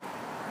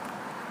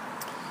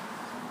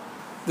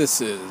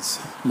This is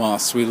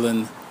Moss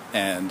Whelan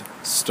and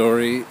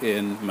Story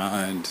in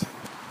Mind.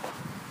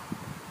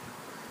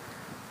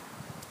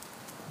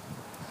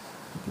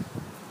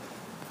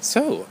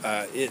 So,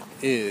 it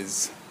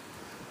is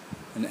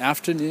an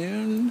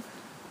afternoon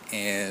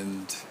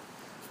and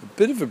a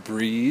bit of a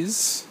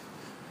breeze,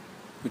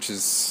 which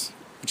is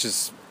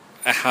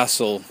a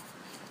hassle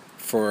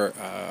for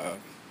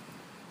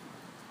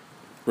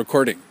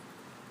recording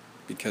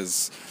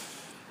because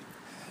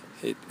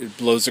it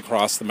blows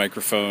across the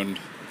microphone.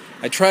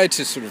 I tried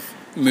to sort of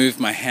move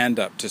my hand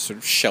up to sort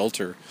of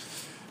shelter,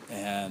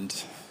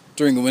 and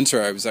during the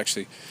winter I was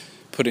actually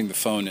putting the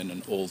phone in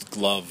an old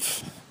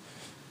glove,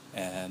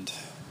 and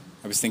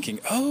I was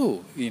thinking,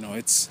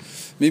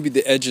 it's maybe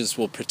the edges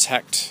will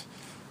protect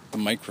the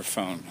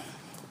microphone.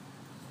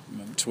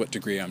 To what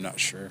degree, I'm not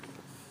sure.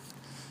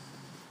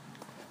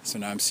 So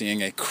now I'm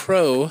seeing a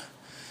crow,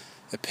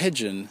 a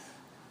pigeon,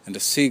 and a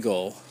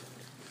seagull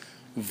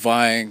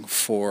vying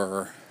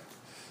for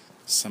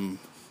some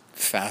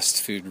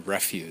fast food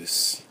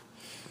refuse.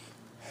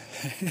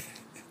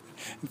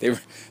 They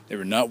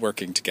were not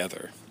working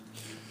together.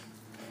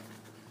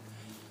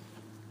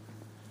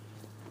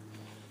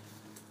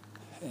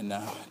 And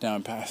now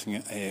I'm passing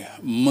a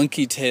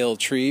monkey tail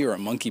tree, or a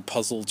monkey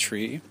puzzle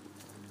tree,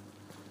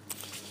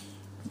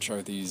 which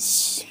are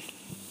these.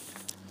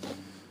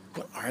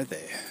 What are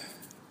they?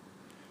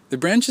 The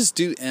branches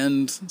do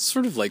end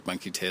sort of like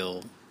monkey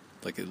tail,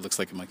 like it looks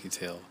like a monkey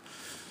tail.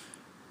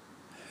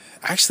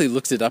 I actually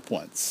looked it up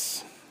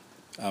once.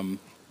 The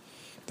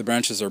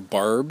branches are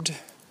barbed.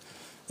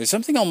 There's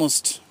something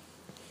almost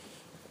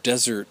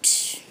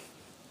desert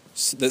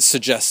that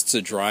suggests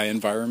a dry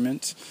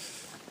environment.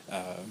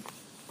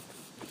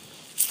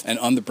 And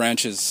on the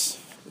branches,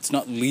 it's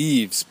not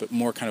leaves, but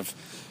more kind of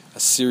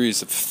a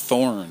series of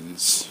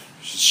thorns,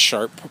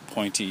 sharp,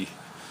 pointy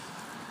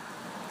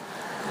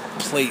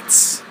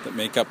plates that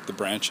make up the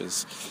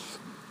branches.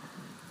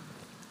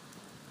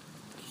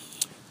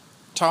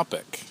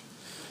 Topic.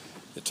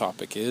 The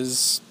topic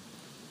is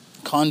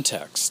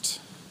context.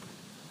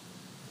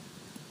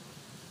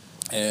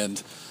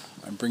 And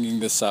I'm bringing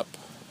this up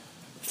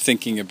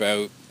thinking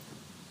about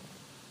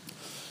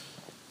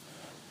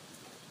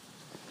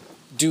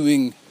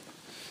doing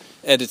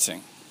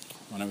editing.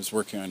 When I was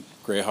working on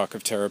Greyhawk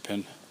of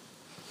Terrapin,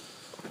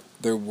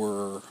 there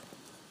were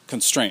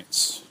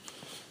constraints.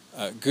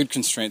 Good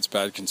constraints,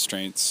 bad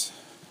constraints.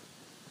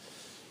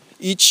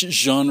 Each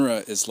genre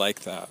is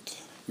like that.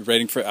 You're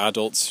writing for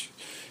adults,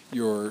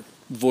 your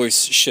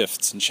voice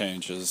shifts and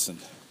changes. And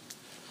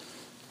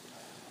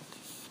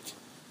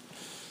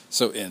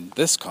so in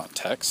this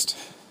context,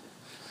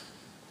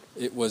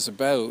 it was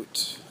about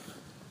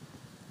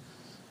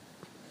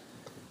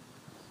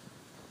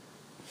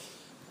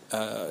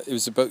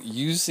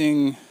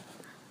using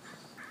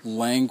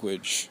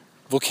language,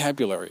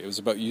 vocabulary. It was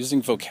about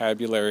using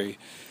vocabulary.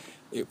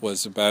 It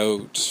was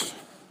about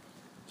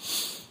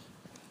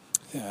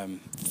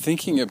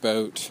thinking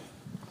about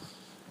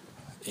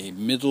a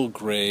middle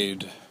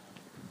grade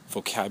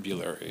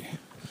vocabulary.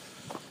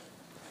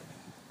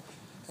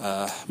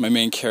 My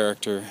main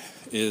character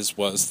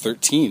was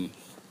 13.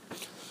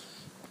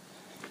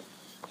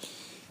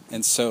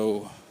 And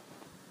so,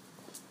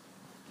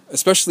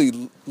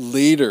 especially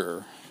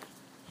later,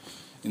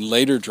 in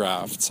later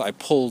drafts, I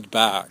pulled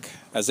back.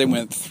 As I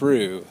went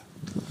through,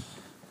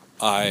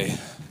 I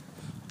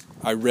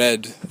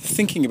read,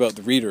 thinking about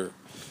the reader,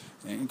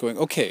 and going,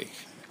 okay,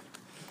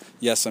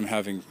 yes, I'm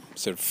having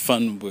sort of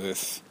fun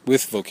with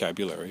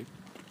vocabulary,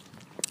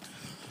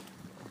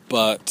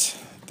 but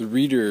the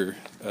reader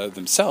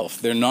themselves,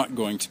 they're not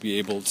going to be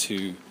able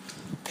to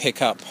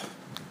pick up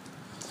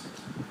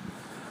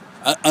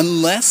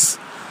unless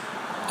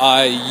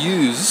I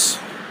use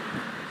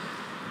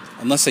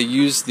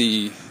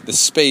the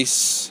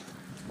space,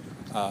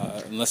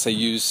 unless I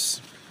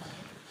use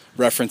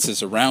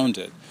references around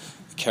it.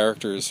 The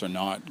characters are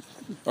not,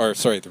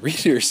 the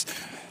readers,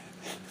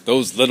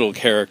 those little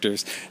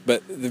characters,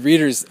 but the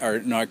readers are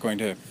not going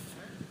to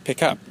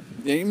pick up.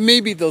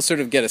 Maybe they'll sort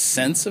of get a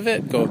sense of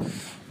it, go,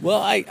 well,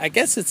 I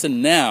guess it's a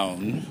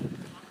noun.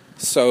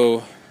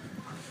 So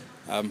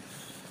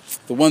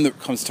the one that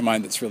comes to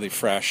mind that's really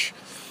fresh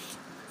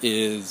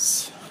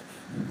is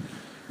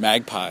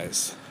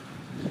magpies.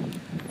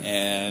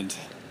 And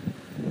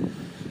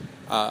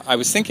I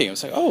was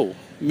like, oh,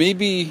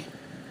 maybe,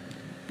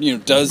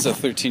 does a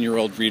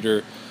 13-year-old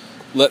reader,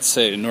 let's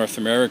say a North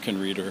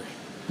American reader,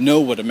 know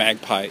what a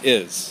magpie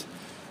is?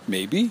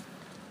 Maybe,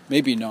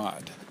 maybe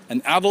not.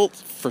 An adult,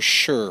 for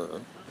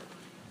sure,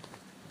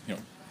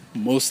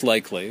 most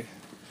likely,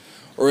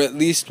 or at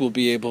least will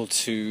be able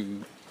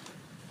to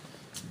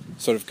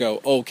sort of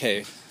go,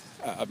 okay,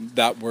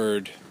 that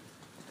word,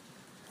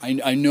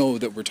 I know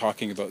that we're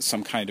talking about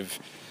some kind of,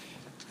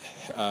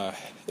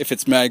 if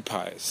it's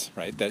magpies,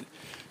 right, that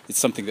it's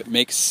something that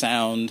makes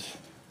sound,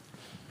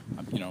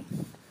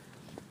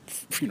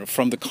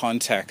 from the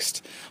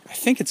context. I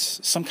think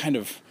it's some kind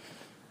of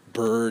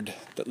bird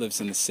that lives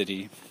in the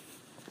city.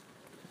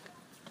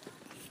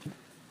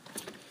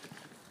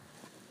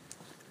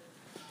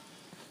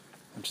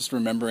 I'm just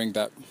remembering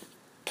that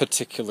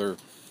particular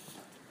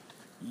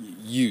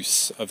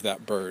use of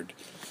that bird.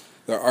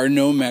 There are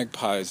no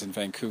magpies in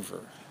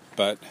Vancouver,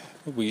 but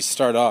we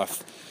start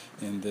off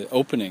in the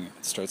opening.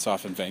 It starts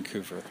off in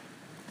Vancouver.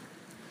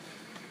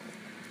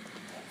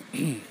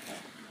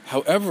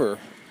 However,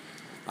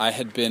 I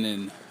had been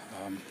in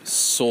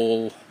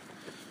Seoul,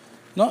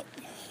 not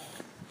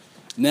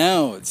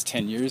now, it's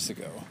 10 years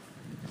ago,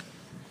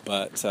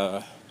 but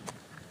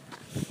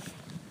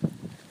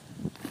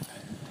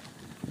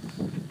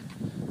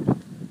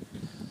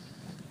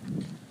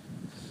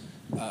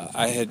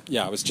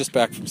I was just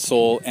back from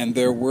Seoul, and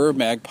there were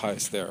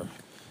magpies there.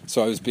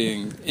 So I was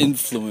being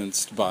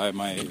influenced by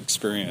my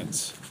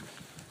experience,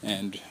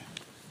 and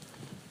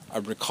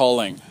I'm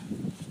recalling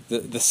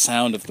the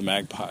sound of the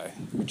magpie,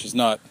 which is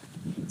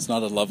it's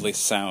not a lovely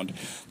sound.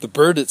 The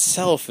bird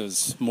itself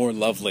is more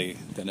lovely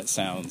than it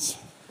sounds.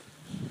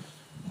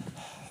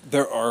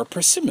 There are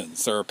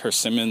persimmons. There are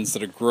persimmons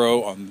that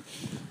grow on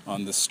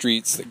the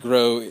streets that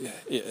grow.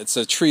 It's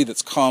a tree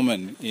that's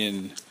common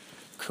in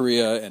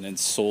Korea and in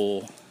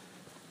Seoul,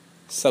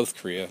 South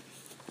Korea.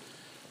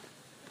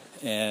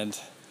 And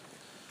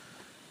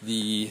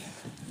the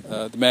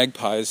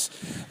magpies,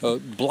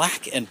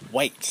 black and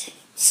white,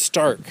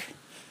 stark.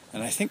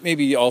 And I think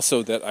maybe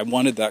also that I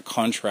wanted that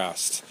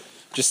contrast,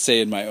 just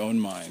say in my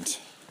own mind,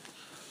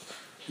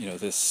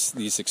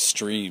 these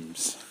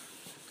extremes.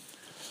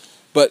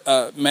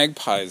 But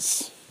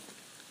magpies,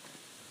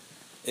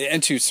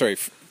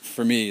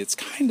 for me, it's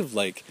kind of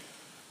like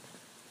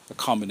a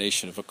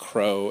combination of a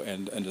crow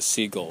and a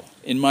seagull,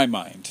 in my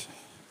mind.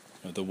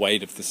 The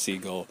white of the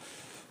seagull,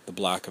 the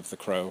black of the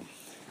crow.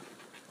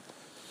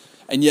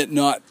 And yet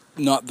not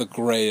the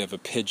gray of a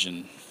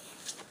pigeon.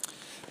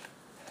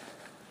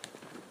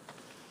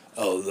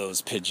 Oh,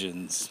 those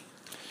pigeons.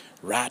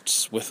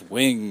 Rats with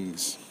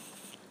wings.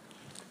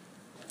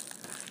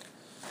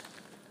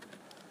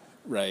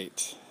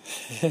 Right.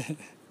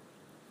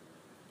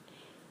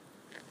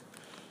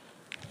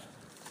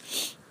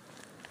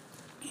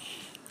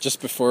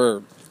 Just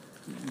before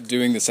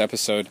doing this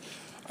episode,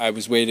 I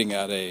was waiting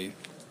at a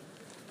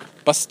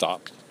bus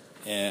stop,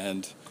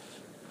 and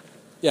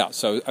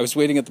so I was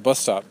waiting at the bus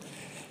stop,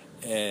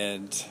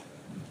 and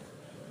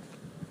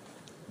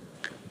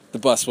the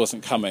bus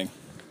wasn't coming,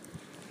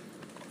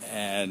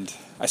 and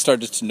I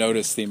started to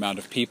notice the amount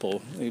of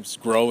people. It was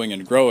growing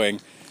and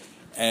growing,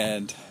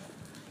 and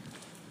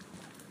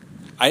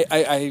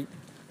I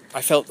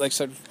felt like,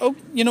 oh,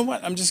 you know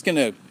what? I'm just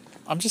gonna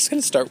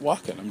start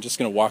walking. I'm just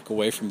gonna walk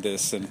away from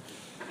this, and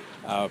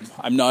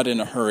I'm not in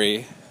a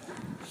hurry.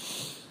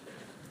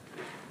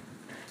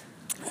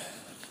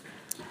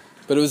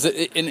 But it was an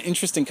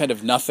interesting kind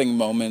of nothing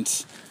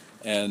moment,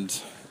 and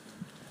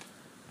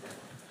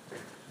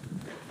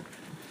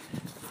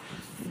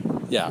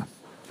yeah.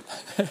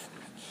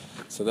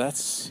 So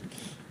that's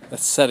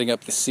setting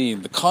up the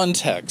scene, the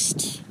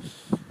context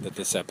that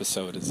this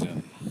episode is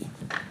in.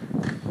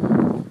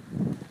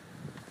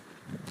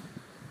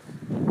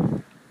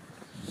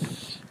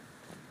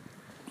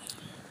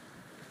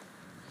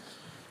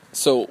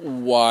 So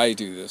why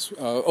do this?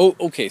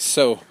 Okay.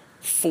 So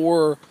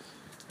for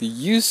the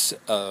use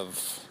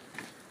of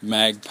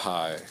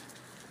magpies,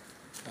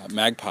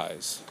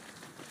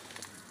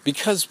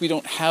 because we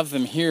don't have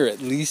them here, at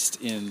least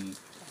in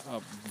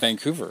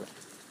Vancouver,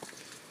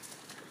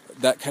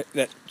 that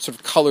sort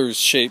of colors,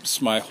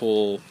 shapes my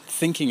whole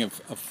thinking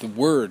of the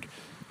word,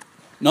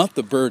 not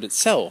the bird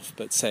itself,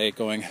 but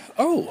going,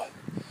 oh,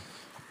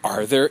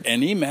 are there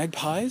any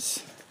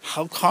magpies?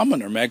 How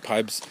common are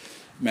magpies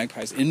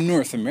in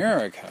North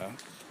America?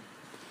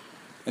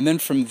 And then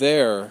from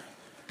there,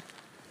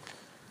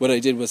 what I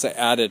did was I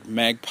added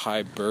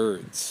magpie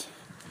birds.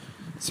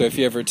 So if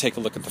you ever take a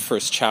look at the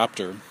first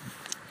chapter,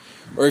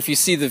 or if you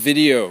see the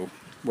video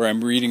where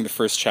I'm reading the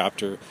first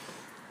chapter,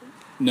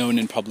 known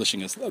in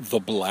publishing as the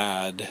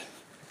Blad,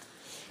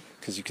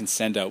 because you can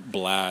send out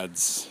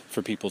blads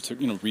for people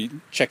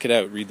to, check it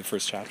out, read the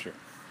first chapter.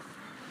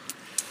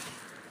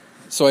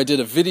 So I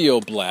did a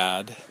video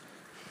blad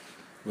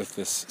with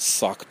this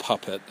sock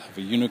puppet of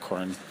a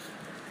unicorn.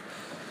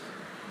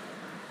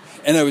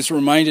 And I was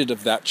reminded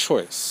of that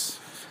choice,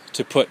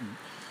 to put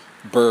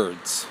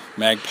birds,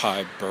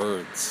 magpie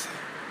birds.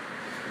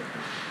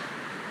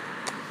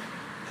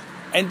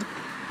 And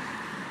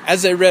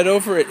as I read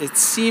over it, it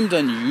seemed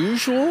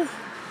unusual,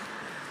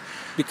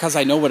 because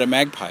I know what a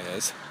magpie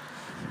is,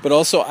 but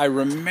also I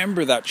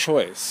remember that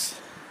choice,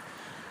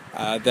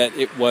 that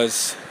it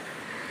was,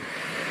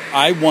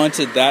 I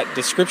wanted that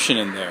description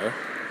in there,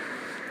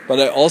 but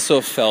I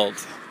also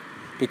felt,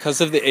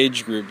 because of the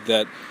age group,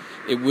 that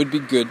it would be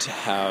good to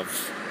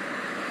have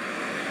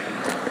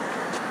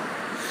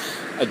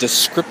a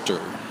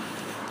descriptor,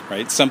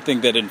 right?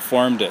 Something that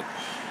informed it.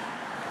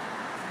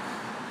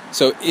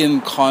 So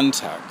in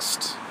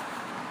context,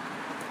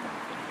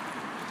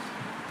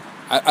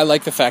 I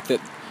like the fact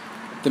that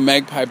the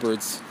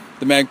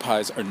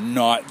magpies are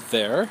not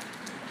there,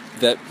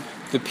 that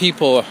the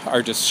people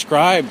are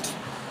described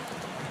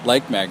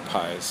like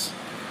magpies.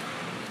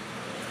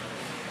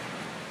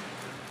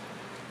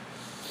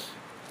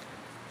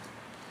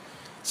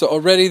 So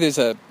already there's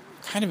a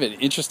kind of an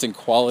interesting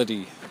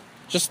quality,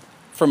 just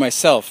for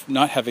myself,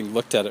 not having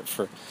looked at it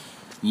for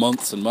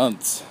months and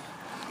months,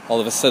 all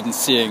of a sudden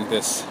seeing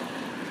this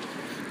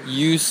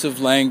use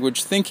of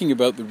language, thinking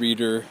about the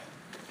reader.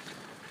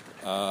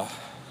 I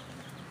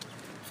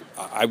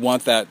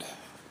want that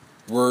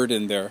word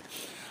in there.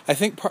 I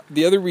think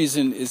the other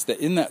reason is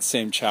that in that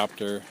same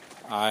chapter,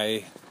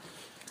 I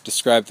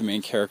describe the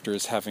main character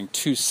as having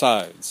two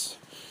sides.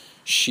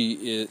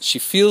 She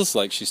feels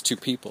like she's two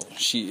people.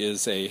 She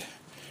is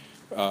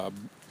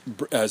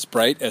as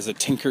bright as a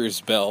tinker's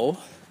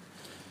bell,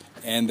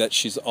 and that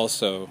she's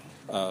also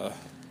that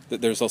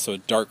there's also a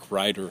dark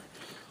rider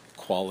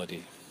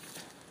quality.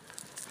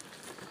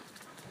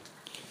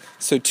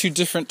 So two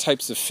different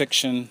types of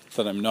fiction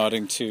that I'm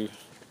nodding to.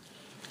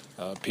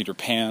 Peter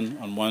Pan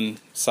on one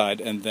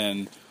side, and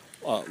then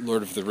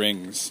Lord of the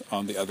Rings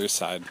on the other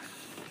side.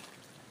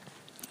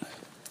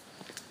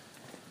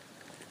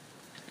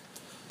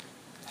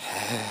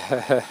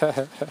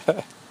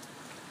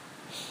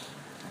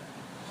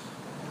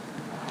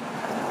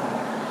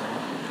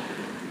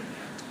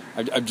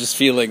 I'm just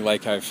feeling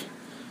like I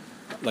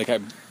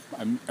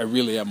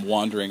really am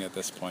wandering at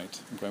this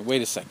point. I'm going,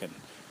 wait a second,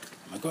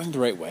 am I going the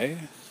right way?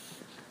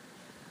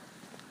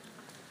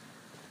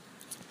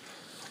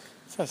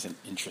 So that's an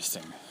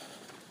interesting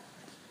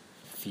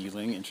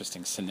feeling,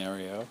 interesting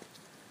scenario.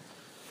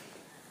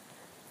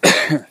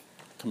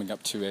 Coming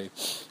up to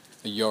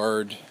a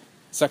yard.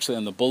 It's actually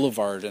on the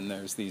boulevard, and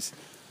there's these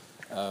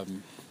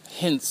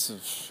hints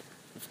of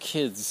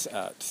kids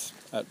at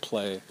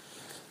play,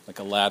 like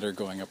a ladder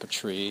going up a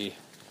tree,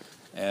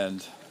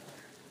 and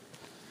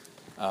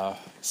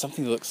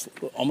something that looks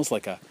almost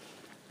like I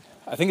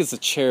think it's a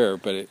chair,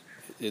 but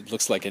it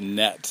looks like a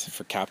net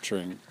for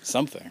capturing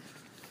something.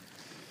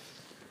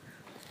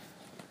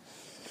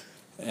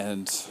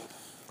 And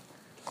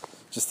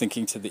just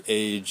thinking to the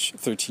age,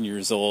 13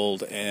 years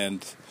old,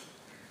 and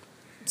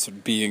sort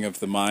of being of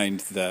the mind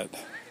that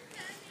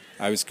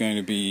I was going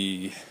to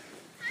be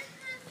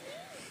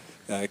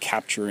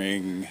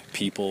capturing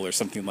people or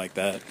something like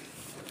that.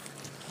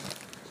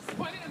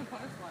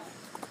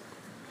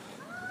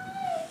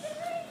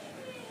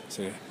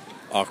 So,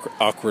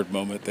 awkward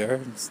moment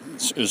there.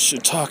 Is she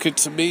talking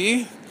to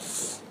me?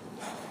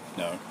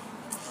 No.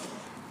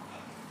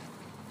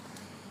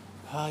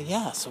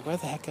 Yeah, so where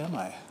the heck am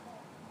I?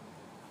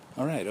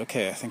 Alright,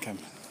 okay, I think I'm...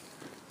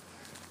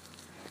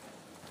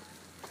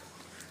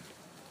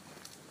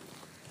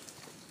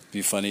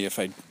 Be funny if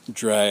I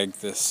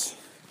dragged this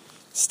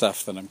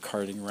stuff that I'm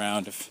carting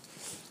around,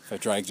 if I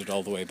dragged it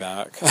all the way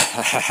back.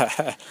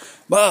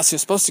 Boss, you're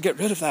supposed to get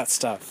rid of that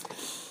stuff.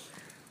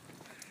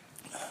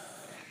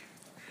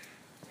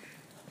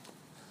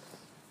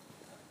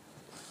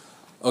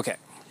 Okay,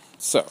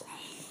 so,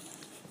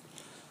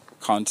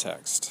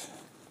 context.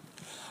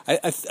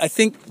 I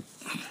think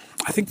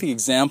the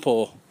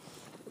example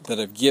that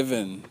I've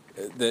given,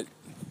 that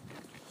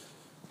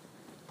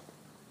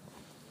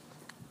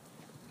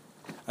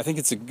I think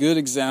it's a good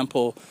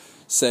example,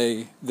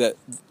 say, that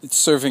it's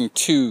serving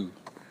two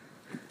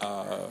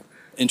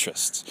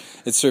interests.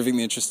 It's serving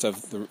the interest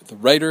of the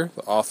writer,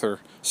 the author,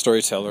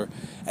 storyteller,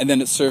 and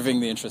then it's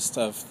serving the interest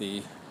of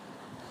the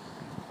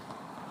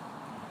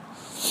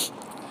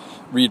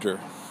reader,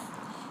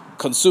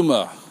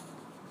 consumer,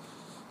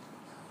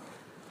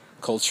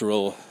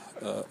 cultural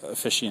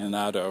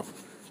aficionado.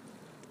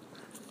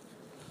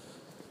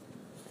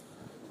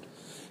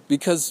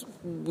 Because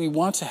we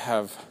want to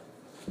have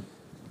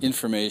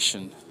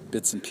information,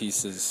 bits and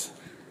pieces.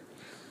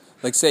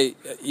 Like, say,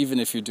 even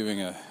if you're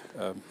doing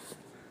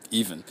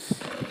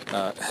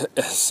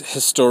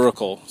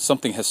historical,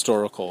 something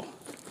historical,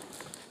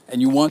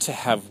 and you want to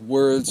have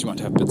words, you want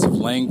to have bits of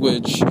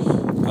language,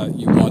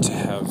 you want to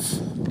have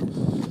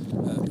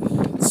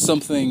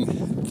something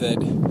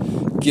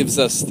that gives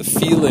us the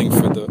feeling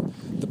for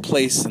the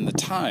place and the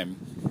time.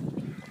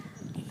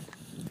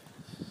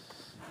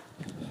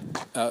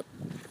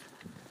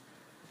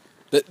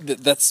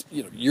 That's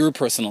your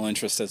personal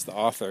interest as the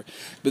author,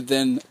 but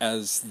then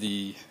as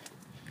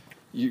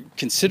you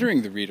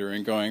considering the reader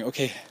and going,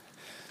 okay,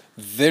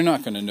 they're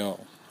not going to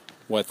know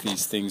what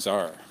these things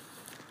are.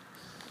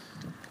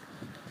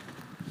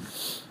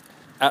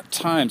 At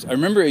times, I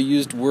remember I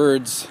used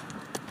words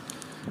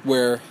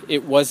where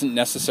it wasn't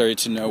necessary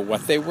to know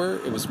what they were.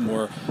 It was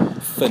more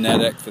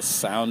phonetic, the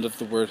sound of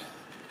the word.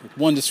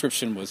 One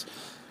description was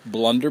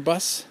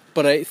blunderbuss,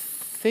 but I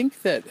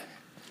think that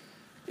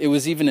it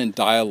was even in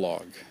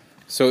dialogue.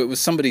 So it was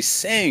somebody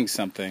saying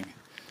something.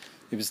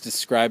 It was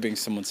describing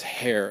someone's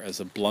hair as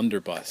a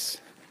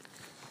blunderbuss.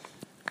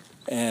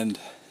 And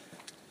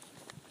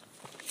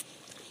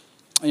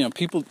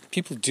people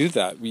do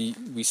that. We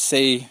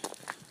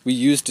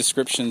use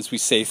descriptions, we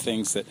say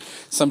things that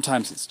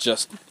sometimes it's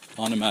just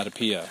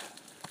onomatopoeia.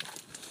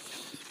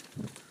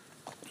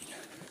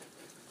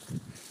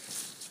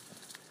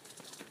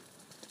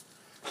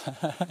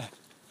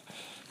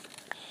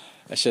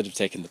 I should have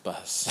taken the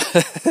bus.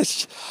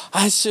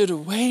 I should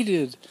have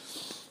waited.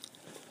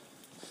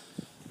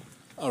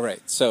 All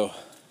right, so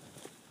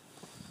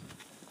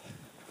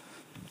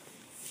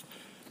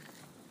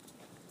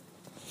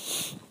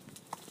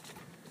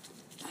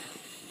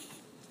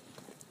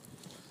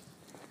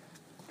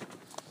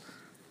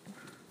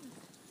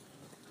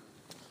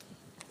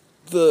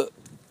the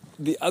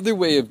other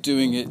way of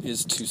doing it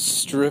is to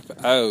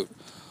strip out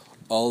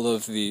all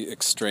of the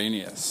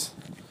extraneous.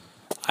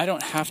 I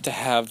don't have to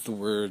have the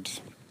word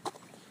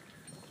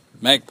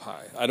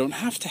magpie. I don't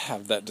have to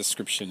have that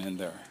description in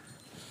there.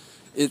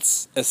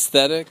 It's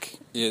aesthetic.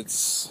 It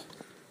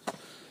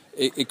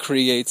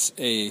creates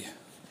a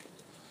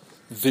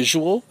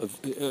visual of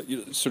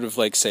sort of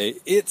like, say,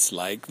 it's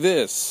like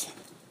this.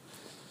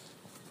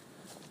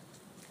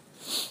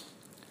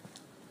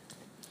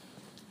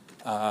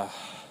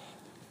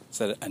 Is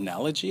that an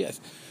analogy? I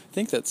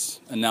think that's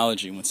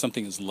analogy, when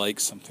something is like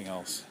something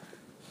else.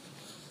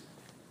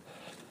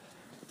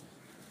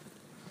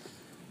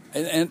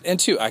 And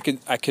too, I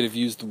could have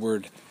used the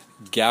word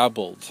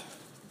gabbled.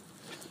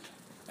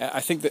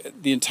 I think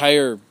that the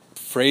entire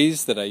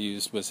phrase that I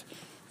used was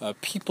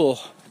people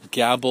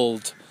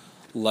gabbled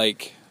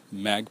like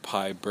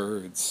magpie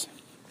birds.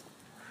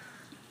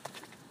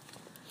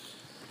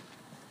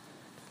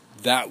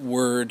 That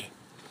word,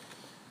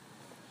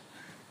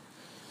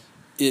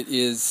 it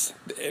is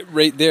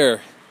right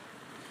there.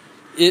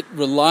 It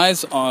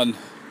relies on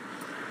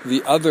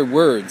the other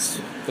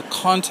words, the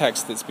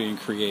context that's being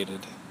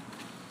created.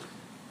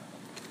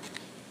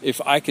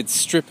 If I could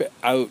strip it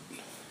out,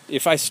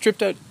 if I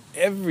stripped out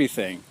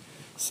everything,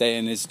 say,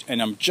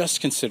 and I'm just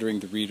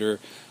considering the reader,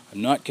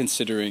 I'm not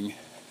considering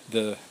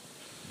the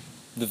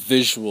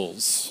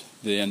visuals,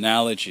 the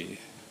analogy,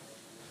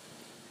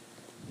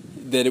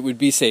 that it would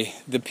be, say,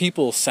 the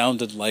people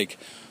sounded like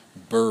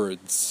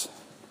birds.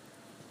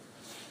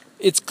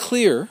 It's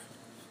clear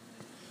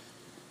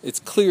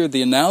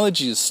the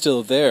analogy is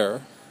still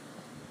there.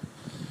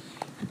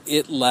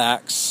 It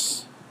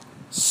lacks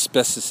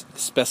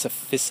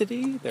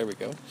specificity, there we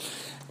go,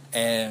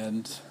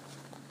 and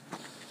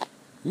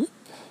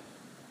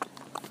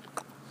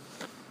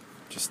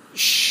just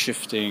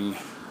shifting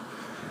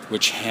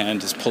which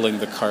hand is pulling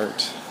the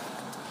cart.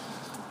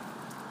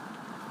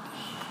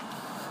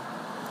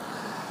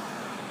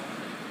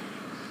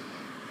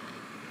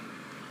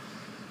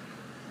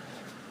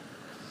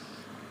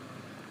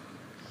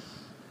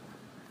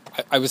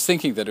 I was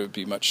thinking that it would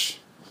be much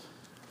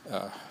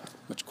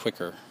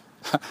quicker,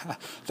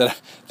 that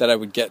I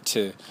would get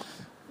to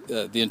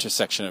the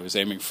intersection I was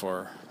aiming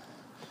for.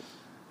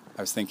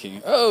 I was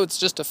thinking, oh, it's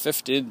just a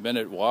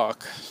 15-minute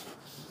walk.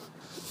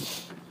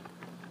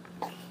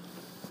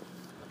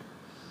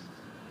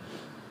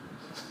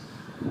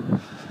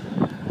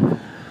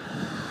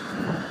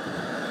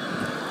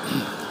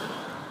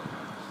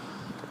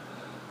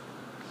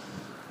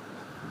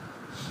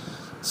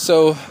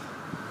 So,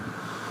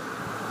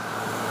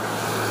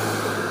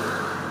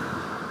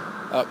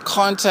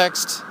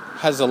 context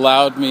has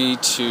allowed me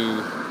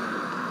to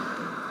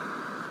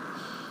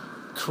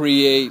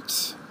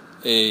create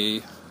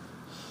a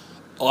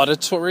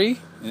auditory.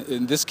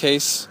 In this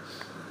case,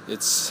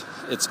 it's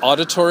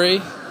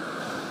auditory,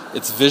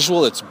 it's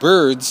visual, it's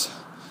birds.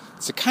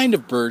 It's a kind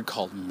of bird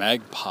called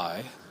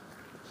magpie.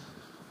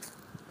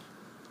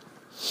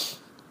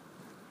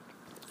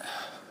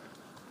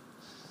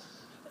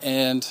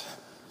 And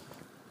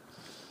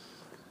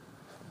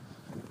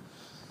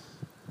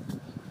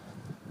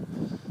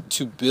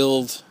to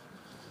build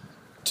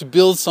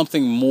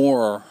something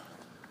more.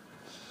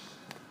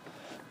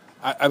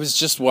 I was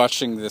just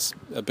watching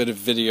a bit of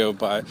video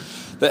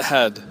that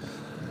had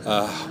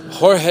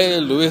Jorge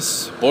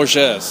Luis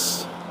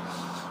Borges.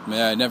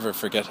 May I never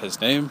forget his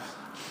name.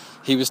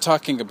 He was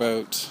talking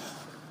about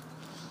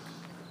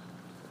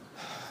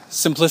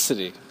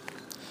simplicity,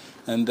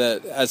 and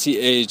that as he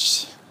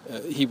aged,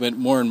 he went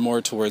more and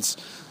more towards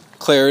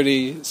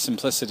clarity,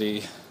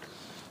 simplicity,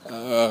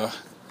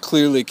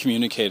 clearly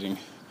communicating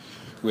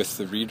with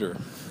the reader.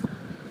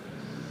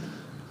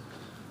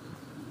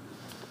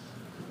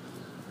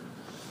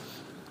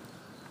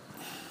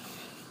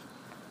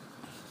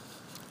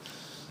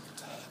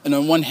 And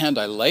on one hand,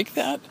 I like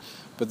that,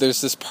 but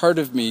there's this part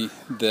of me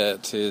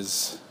that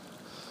is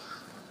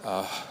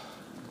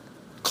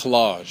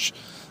collage,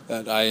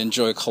 that I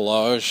enjoy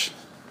collage.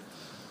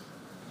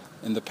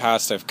 In the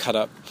past, I've cut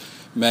up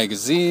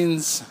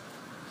magazines,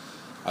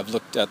 I've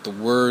looked at the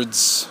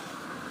words,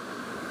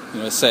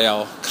 say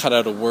I'll cut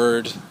out a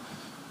word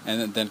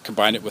and then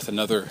combine it with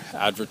another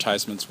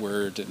advertisement's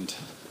word, and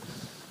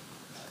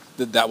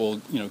that will,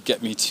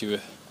 get me to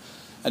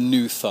a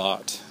new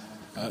thought,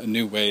 a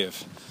new way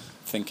of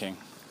thinking.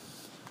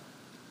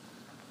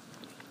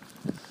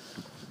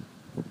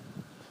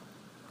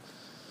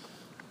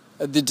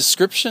 The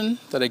description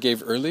that I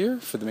gave earlier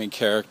for the main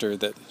character,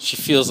 that she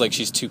feels like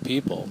she's two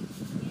people,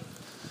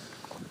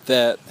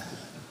 so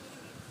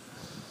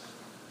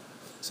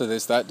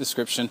there's that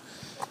description,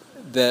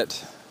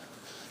 that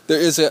there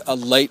is a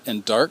light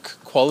and dark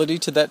quality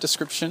to that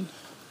description.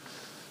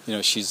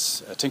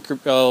 She's a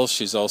Tinkerbell,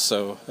 she's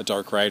also a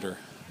dark rider.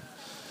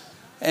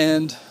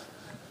 And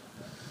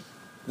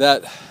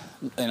that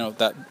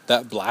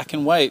black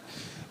and white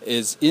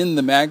is in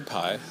the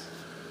magpie.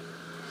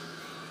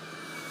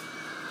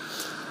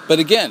 But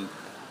again,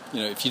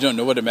 if you don't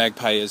know what a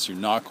magpie is, you're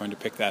not going to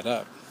pick that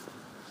up.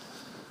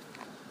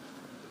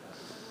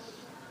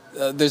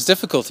 there's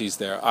difficulties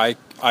there. I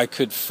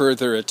could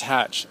further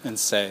attach and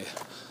say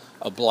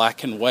a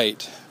black and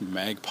white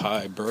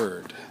magpie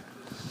bird.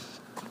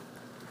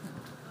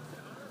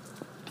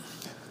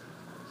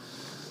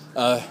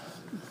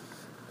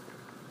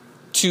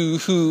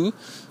 To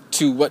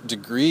what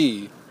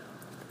degree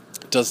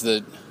does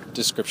the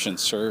description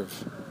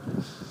serve?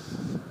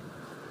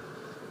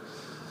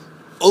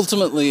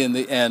 Ultimately, in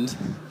the end,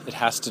 it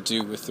has to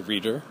do with the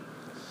reader.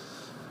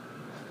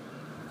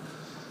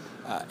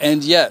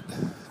 And yet,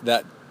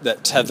 that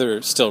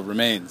tether still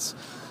remains.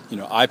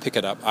 I pick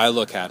it up, I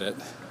look at it.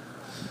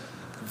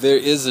 There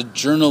is a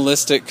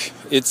journalistic,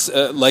 it's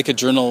like a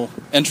journal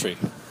entry.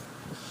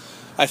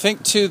 I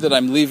think, too, that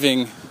I'm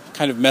leaving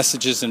kind of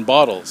messages in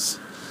bottles.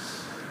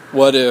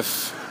 What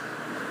if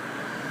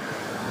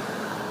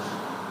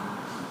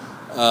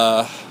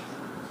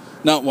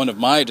not one of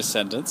my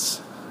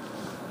descendants,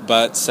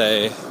 but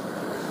say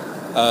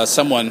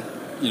someone,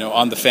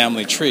 on the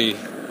family tree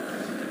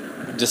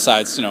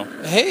decides,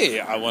 hey,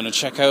 I want to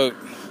check out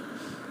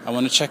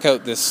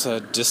this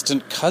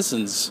distant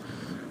cousin's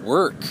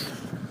work,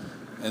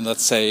 and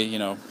let's say,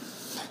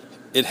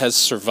 it has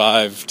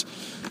survived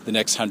the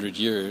next 100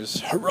 years.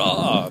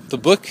 Hurrah! The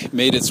book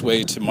made its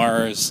way to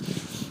Mars,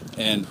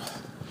 and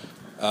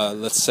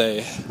let's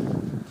say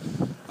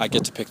I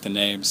get to pick the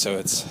name, so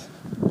it's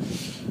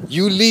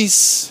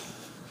Ulysse,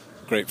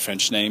 great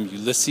French name,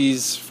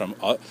 Ulysses from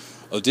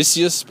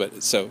Odysseus,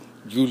 but so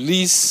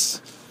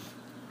Ulysse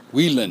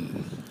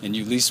Whelan, and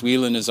Ulysse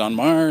Whelan is on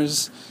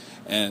Mars,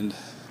 and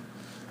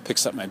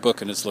picks up my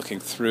book and is looking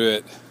through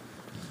it.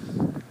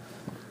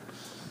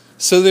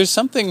 So there's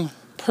something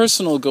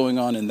personal going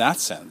on in that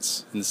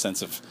sense, in the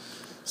sense of,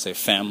 say,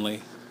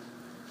 family.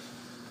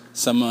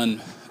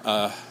 Someone,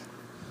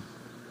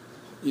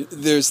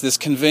 there's this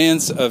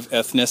conveyance of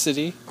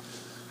ethnicity,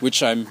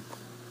 which I'm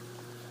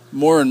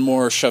more and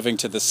more shoving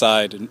to the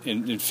side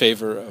in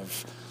favor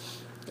of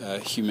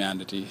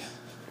humanity.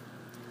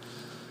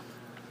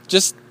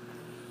 Just,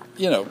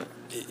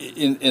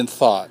 in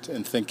thought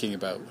and thinking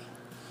about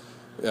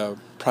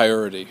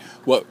priority.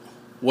 What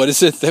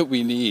is it that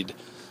we need,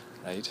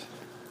 right?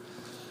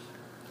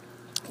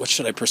 What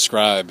should I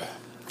prescribe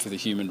for the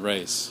human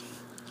race?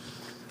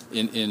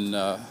 In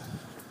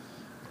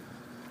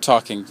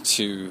talking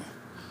to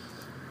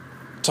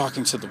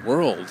the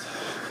world,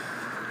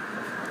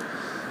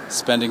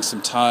 spending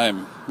some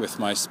time with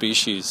my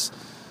species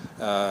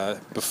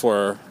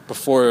before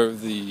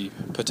the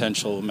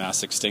potential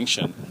mass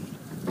extinction.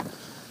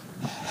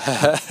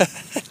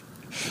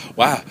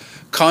 Wow,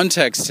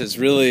 context has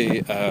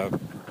really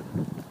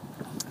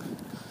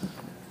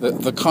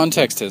the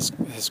context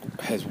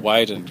has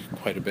widened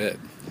quite a bit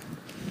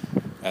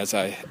as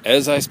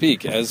I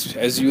speak,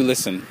 as you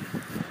listen.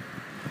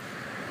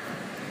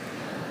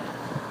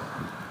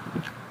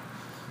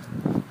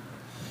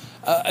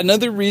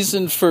 Another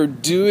reason for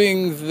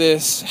doing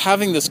this,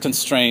 having this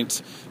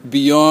constraint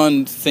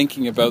beyond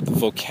thinking about the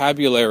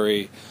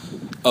vocabulary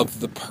of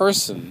the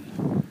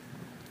person,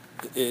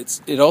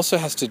 it also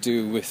has to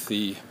do with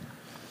the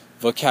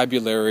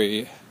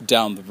vocabulary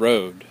down the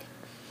road.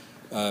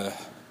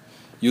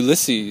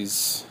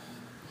 Ulysses,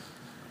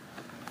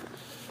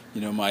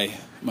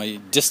 my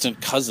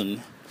distant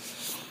cousin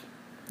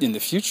in the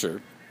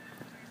future,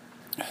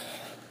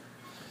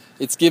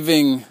 it's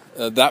giving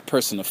that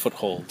person a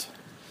foothold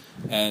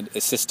and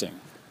assisting,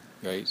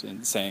 right,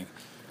 and saying,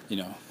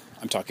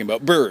 I'm talking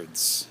about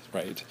birds,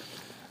 right?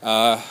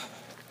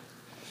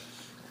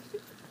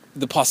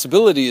 The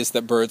possibility is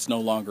that birds no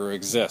longer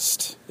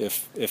exist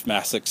if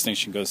mass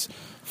extinction goes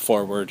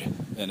forward,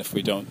 and if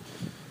we don't,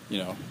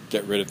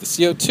 get rid of the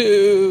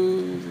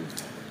CO2.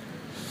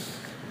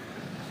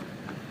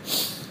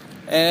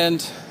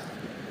 And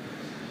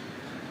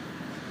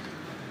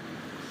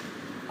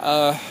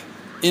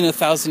in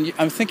 1,000,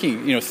 I'm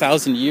thinking,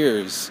 1,000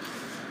 years,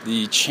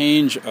 the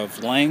change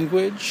of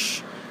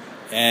language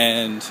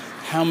and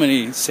how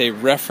many, say,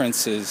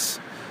 references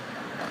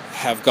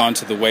have gone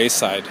to the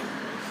wayside.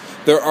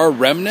 There are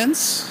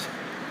remnants.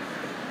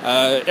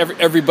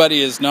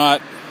 Everybody is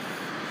not,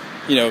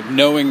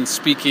 knowing,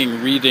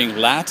 speaking, reading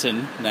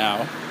Latin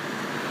now.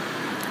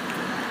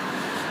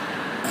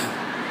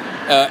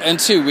 And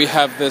two, we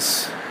have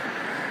this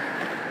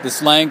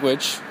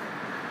language.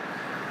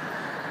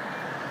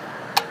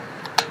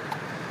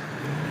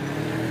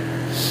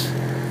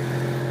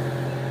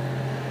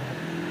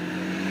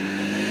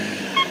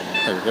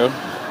 There we go.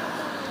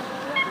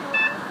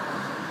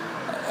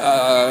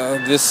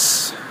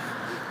 This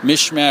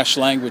mishmash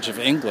language of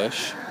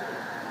English.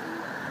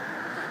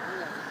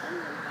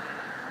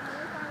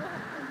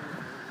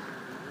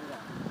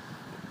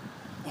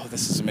 Oh,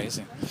 this is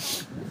amazing.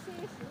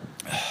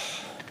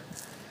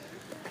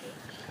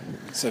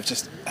 So I've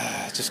just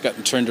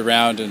gotten turned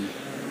around and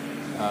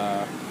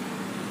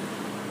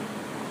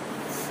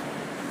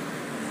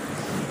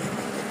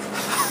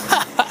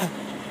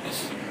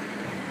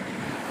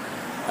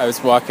I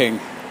was walking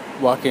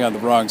on the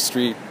wrong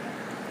street,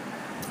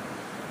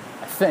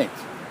 I think.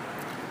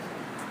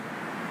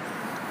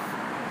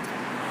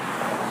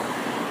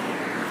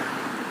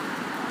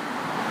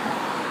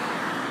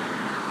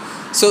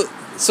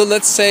 So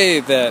let's say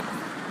that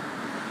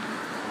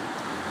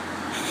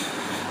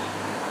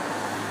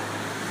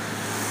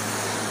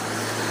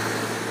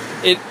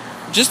it,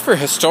 just for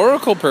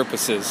historical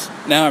purposes,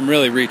 now I'm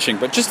really reaching,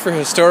 but just for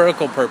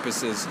historical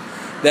purposes,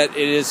 that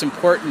it is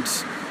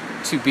important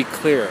to be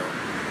clear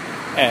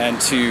and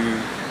to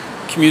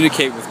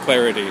communicate with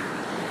clarity.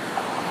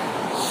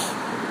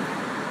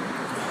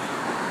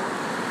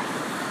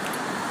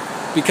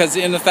 Because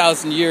in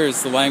 1,000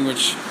 years, the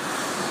language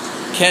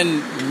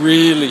can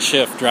really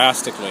shift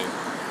drastically.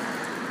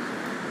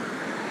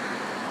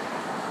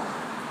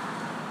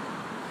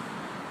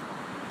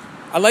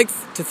 I like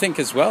to think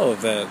as well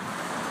that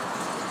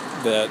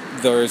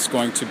there's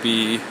going to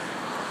be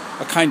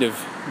a kind of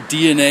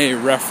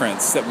DNA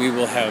reference that we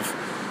will have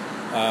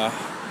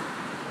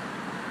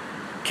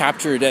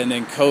captured and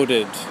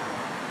encoded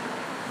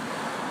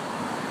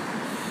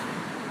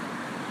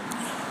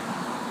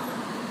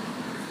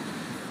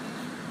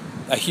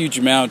a huge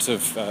amount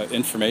of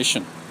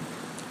information.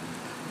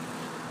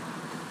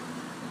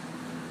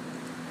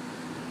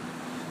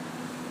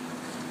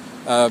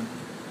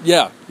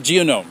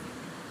 Genome.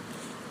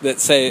 That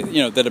say,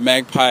 that a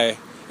magpie,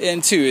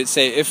 and two, it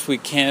say if we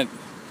can't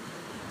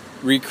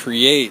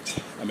recreate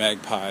a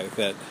magpie,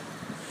 that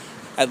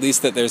at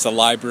least that there's a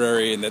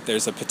library and that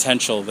there's a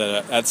potential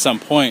that at some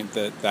point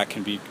that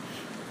can be,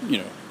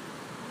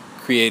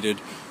 created,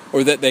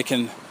 or that they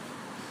can,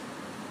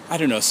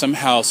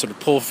 somehow sort of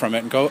pull from it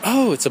and go,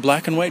 oh, it's a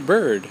black and white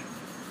bird.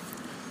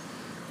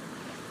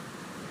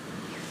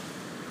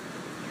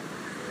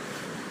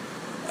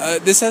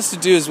 This has to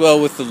do as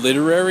well with the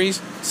literary,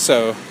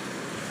 so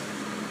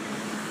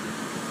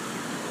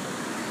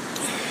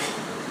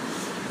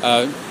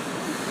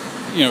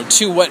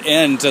to what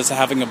end does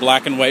having a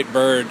black and white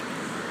bird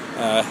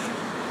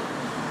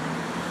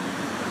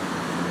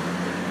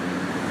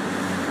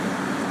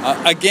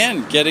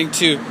again, getting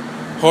to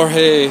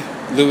Jorge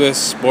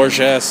Luis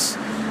Borges,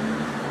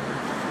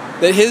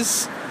 that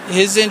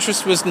his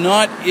interest was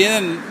not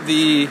in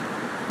the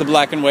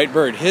black and white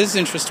bird. His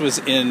interest was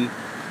in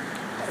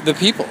the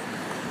people.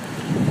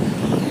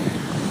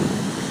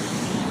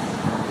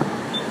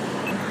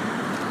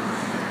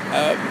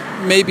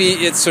 Maybe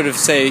it's sort of,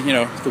 say,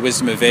 the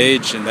wisdom of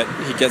age, and that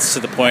he gets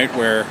to the point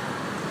where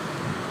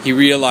he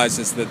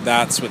realizes that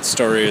that's what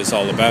story is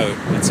all about.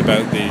 It's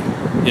about the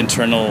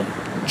internal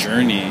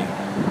journey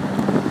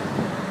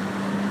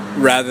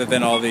rather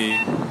than all the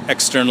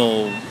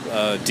external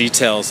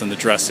details and the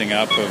dressing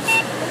up of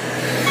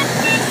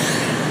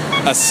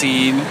a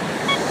scene.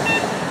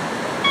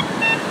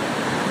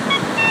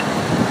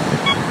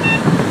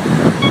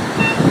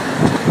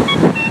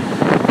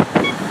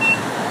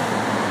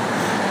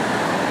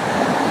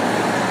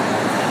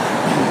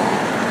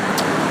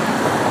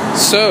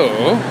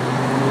 So,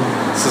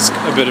 this is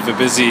a bit of a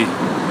busy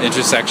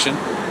intersection.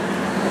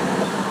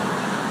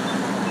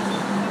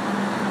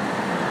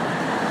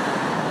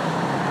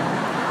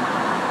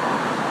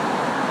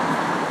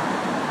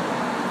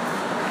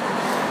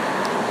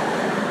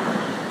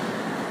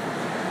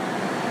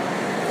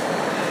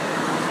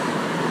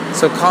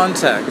 So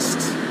context.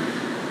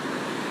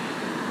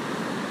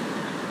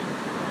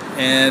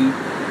 And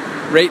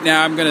right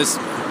now I'm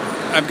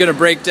gonna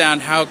break down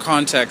how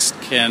context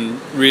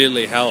can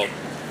really help.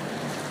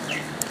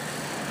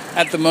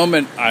 At the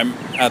moment, I'm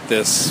at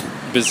this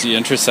busy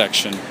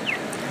intersection,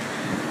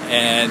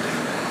 and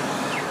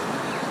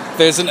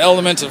there's an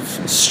element of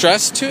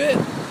stress to it,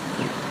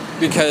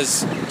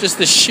 because just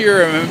the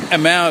sheer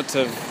amount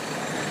of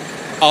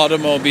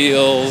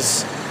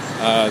automobiles,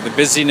 the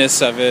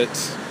busyness of it.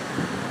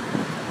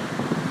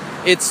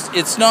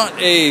 It's not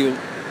a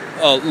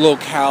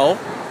locale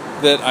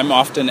that I'm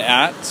often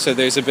at, so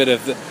there's a bit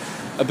of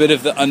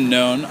the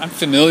unknown. I'm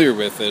familiar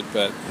with it,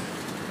 but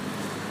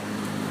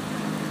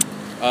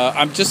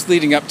I'm just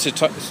leading up to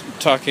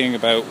talking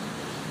about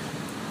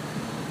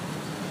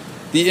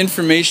the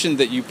information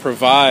that you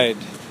provide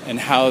and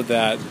how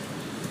that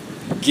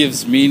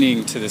gives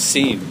meaning to the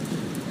scene.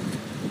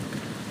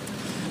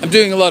 I'm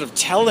doing a lot of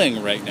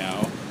telling right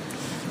now,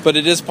 but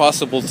it is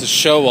possible to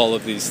show all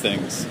of these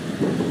things,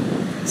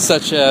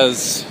 such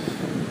as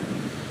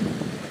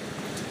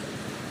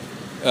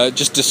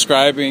just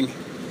describing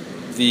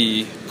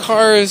the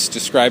cars,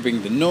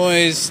 describing the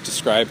noise,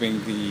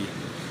 describing the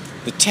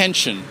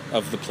tension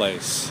of the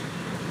place.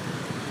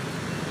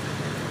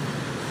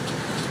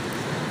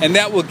 And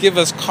that will give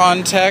us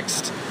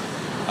context.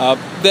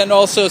 Then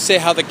also say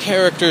how the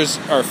characters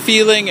are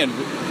feeling and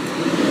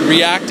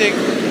reacting.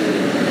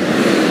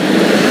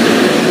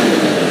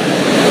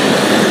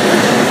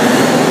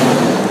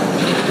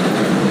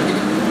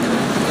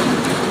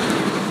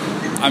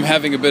 I'm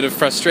having a bit of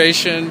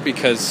frustration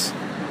because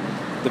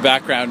the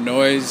background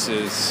noise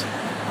is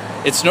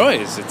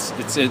noise.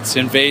 It's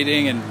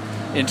invading and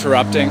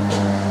interrupting.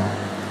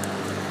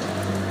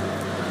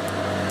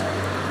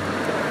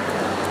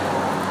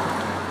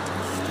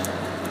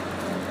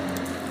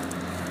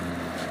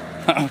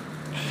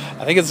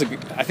 I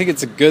think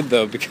it's a good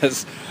though,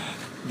 because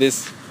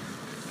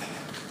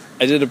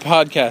I did a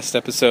podcast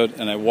episode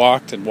and I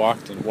walked and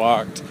walked and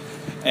walked,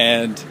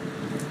 And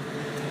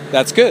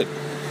that's good.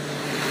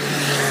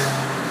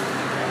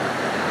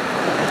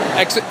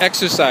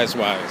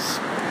 Exercise-wise.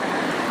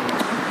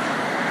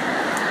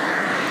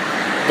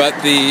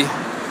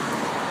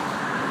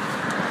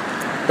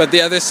 But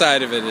the other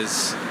side of it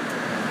is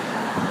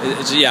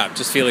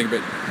just feeling a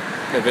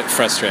bit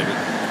frustrated.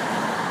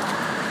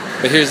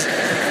 But here's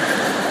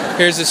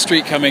a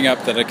street coming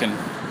up that I can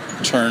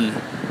turn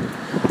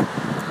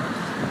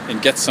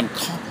and get some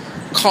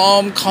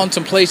calm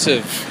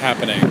contemplative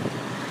happening.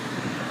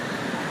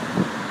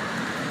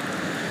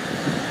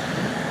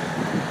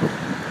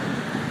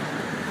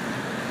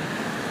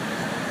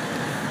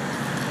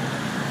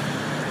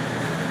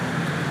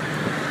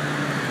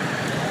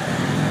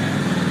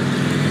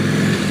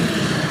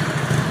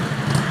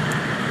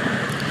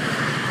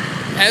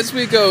 As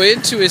we go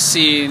into a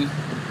scene,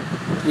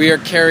 we are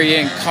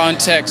carrying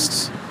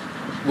context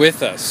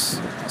with us.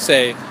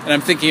 And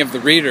I'm thinking of the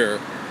reader,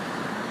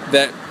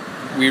 that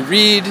we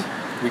read,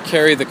 we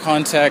carry the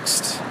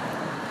context.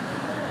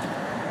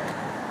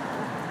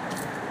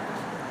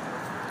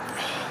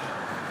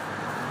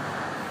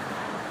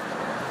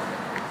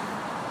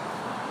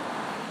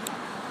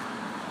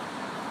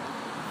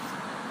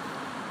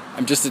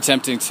 I'm just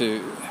attempting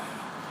to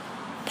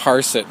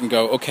parse it and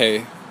go,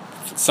 okay,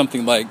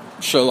 something like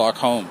Sherlock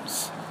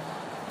Holmes,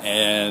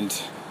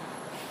 and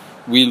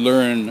we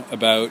learn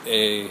about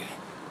a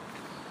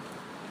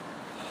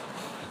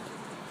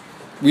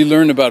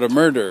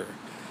murder,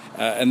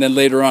 and then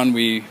later on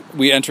we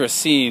enter a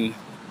scene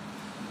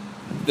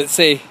that,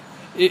 say,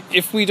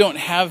 if we don't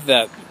have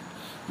that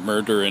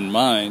murder in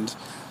mind,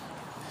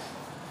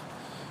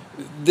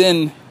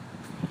 then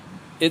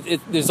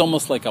there's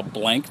almost like a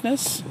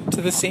blankness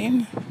to the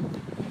scene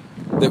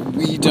that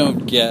we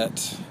don't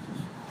get.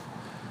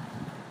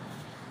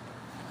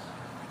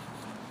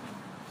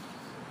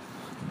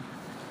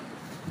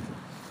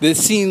 The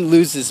scene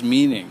loses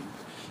meaning.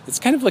 It's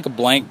kind of like a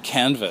blank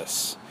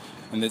canvas,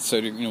 and that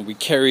sort of, we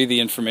carry the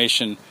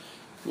information,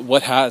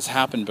 what has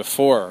happened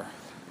before,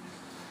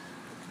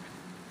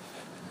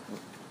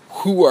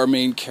 who our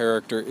main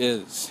character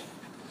is.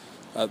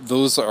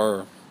 Those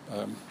are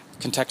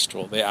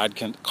contextual. They add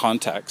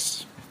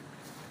context.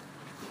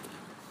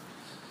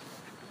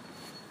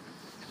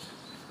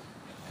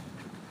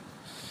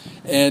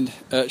 And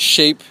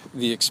shape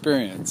the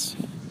experience.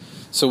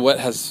 So what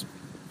has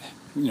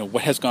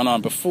gone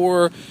on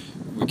before,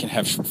 we can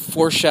have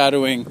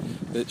foreshadowing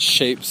that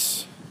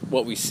shapes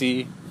what we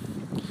see,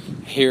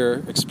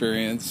 hear,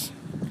 experience.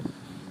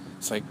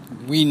 It's like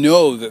we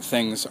know that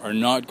things are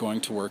not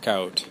going to work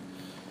out.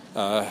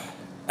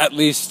 At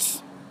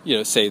least,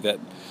 say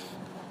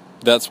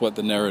that's what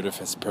the narrative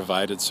has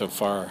provided so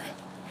far.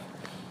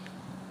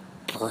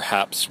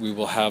 Perhaps we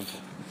will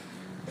have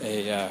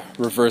a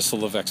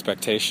reversal of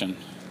expectation.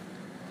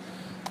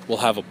 We'll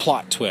have a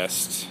plot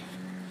twist.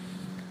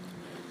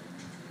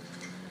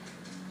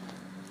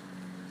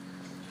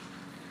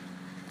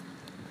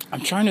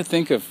 I'm trying to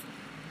think of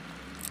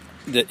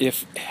that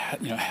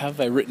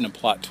have I written a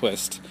plot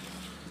twist?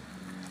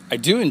 I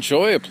do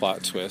enjoy a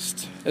plot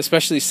twist,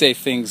 especially, say,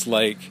 things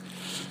like,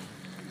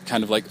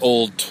 kind of like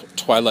old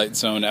Twilight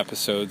Zone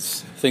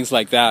episodes, things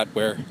like that,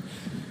 where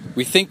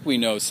we think we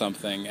know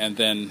something, and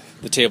then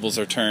the tables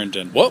are turned,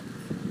 and whoop,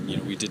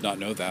 we did not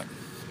know that.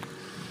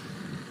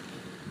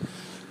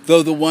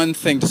 Though the one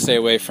thing to stay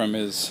away from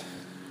is,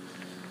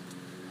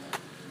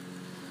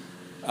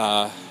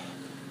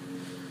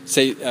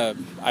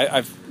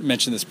 I've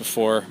mentioned this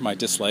before, my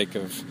dislike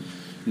of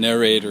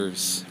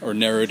narrators or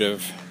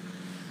narrative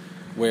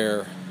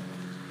where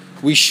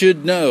we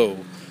should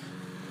know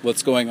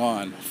what's going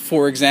on.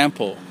 For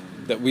example,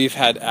 that we've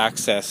had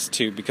access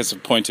to, because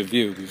of point of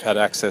view, we've had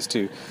access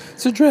to,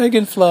 it's a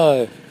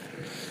dragonfly.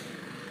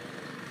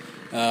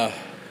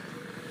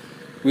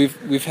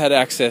 We've had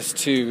access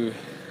to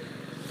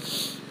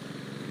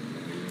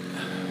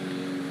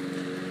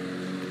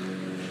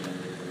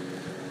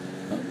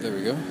there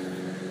we go.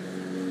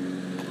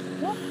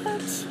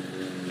 What?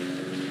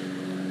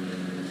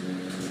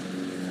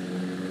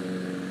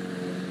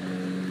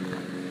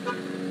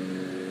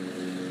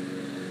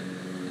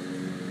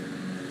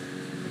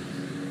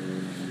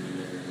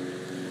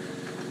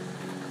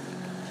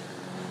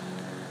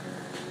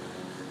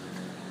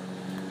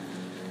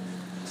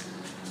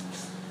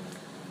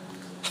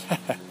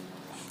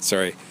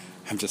 Sorry,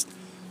 I'm just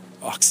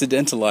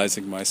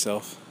occidentalizing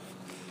myself,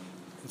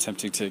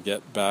 attempting to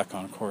get back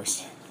on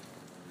course.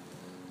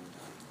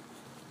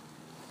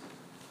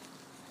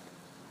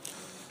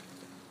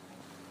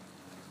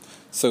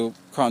 So,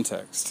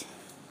 context.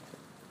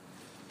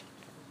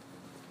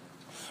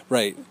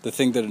 Right, the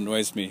thing that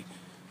annoys me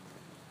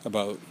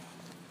about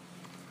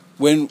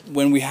when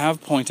we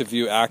have point of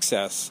view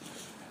access,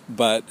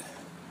 but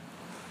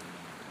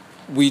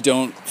we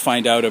don't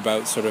find out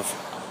about sort of,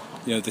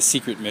 the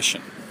secret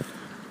mission,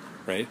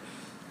 right?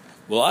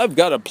 Well, I've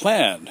got a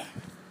plan,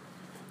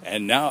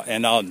 and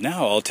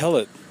I'll tell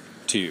it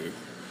to you.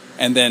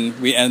 And then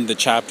we end the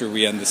chapter,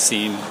 we end the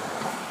scene,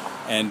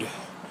 and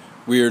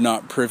we are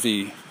not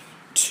privy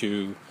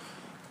to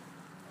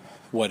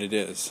what it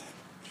is.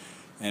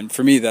 And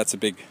for me, that's a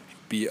big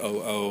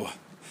BOO.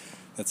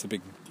 That's a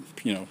big,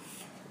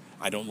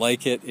 I don't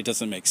like it. It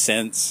doesn't make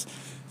sense.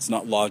 It's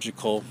not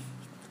logical.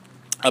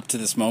 Up to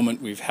this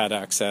moment, we've had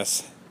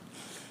access,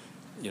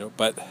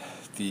 but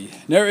the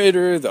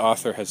narrator, the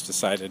author, has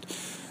decided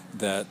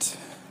that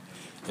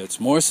it's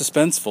more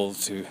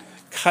suspenseful to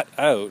cut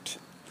out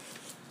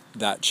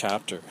that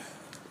chapter.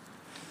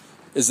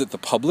 Is it the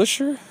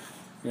publisher?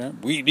 Yeah,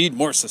 we need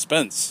more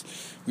suspense.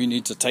 We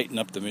need to tighten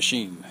up the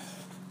machine.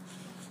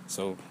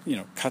 So,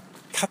 cut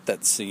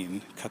that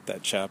scene, cut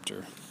that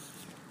chapter.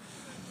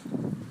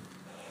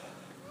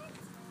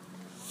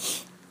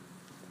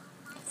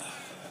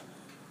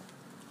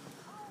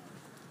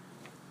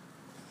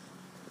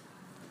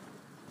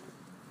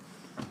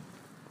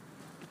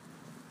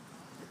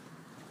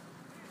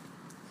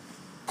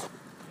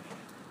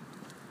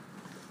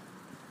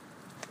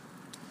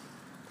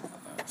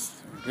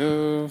 There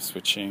we go.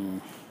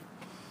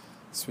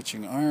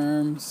 Switching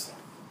arms.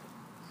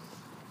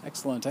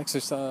 Excellent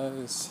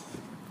exercise.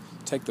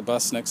 Take the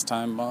bus next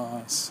time,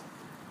 boss.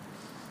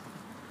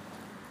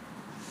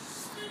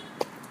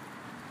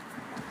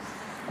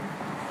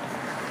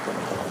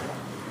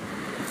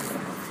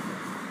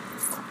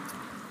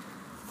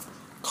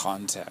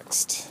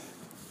 Context.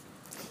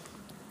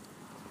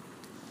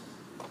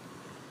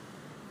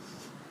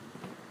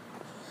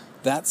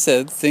 That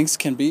said, things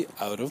can be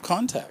out of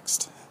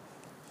context.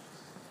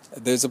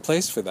 There's a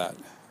place for that.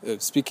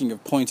 Speaking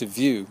of point of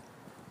view,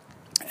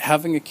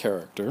 having a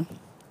character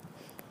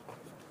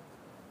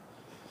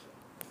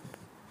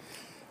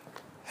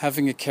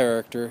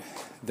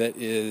that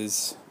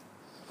is,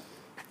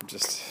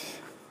 just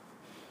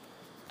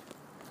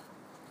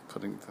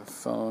putting the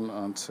phone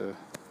onto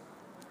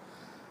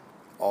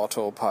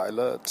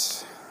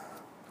autopilot,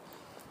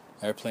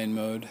 airplane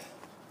mode.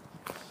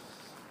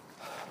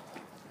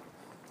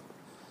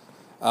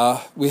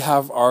 We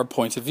have our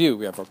point of view.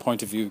 We have our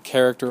point of view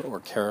character or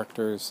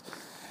characters.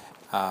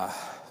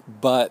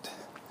 But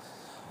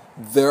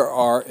there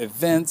are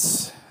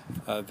events,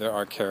 there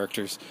are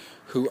characters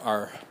who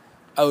are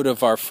out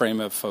of our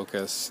frame of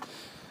focus,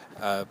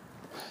 that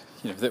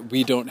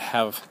we don't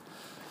have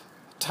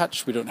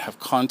touch, we don't have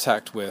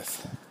contact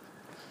with.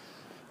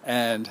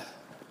 And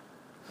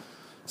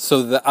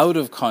so the out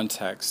of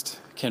context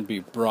can be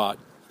brought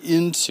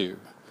into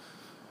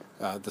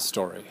the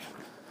story.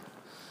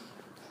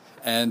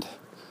 And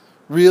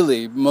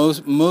really,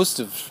 most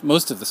of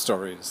the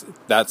stories,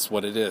 that's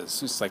what it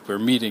is. It's like we're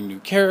meeting new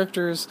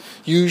characters.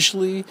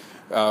 Usually,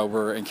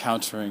 we're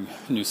encountering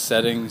new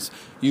settings.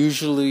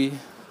 Usually,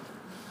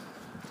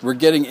 we're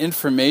getting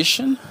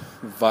information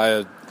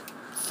via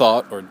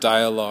thought or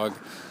dialogue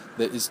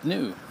that is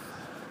new.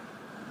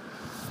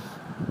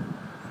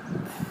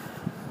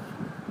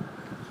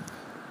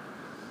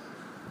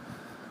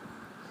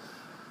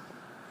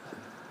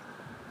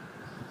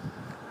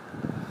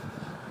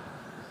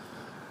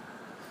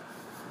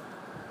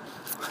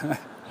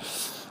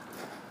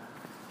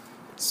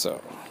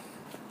 So,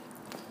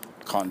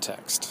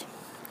 context.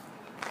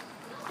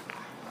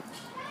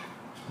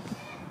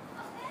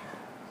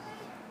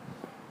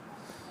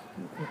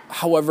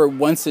 However,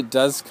 once it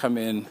does come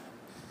in,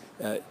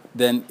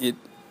 then it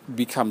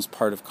becomes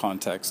part of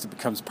context. It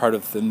becomes part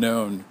of the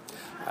known.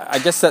 I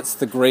guess that's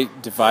the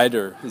great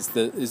divider, is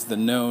the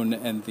known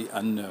and the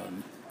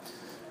unknown.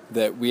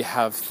 That we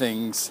have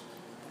things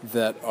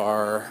that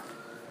are...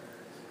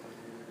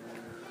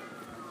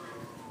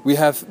 We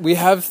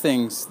have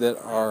things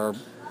that are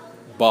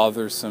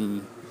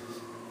bothersome.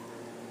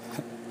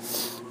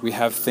 We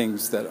have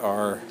things that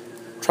are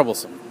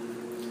troublesome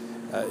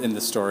in the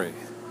story.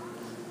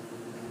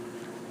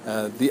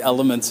 The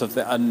elements of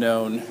the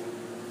unknown.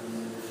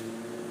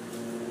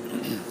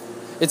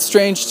 It's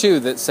strange too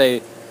that,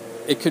 say,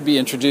 it could be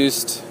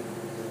introduced,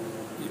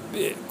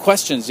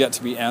 questions yet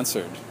to be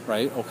answered,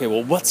 right? Okay,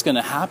 well, what's going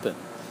to happen?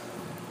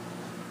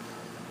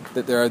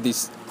 That there are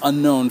these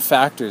unknown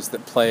factors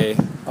that play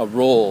a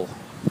role,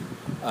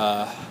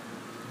 and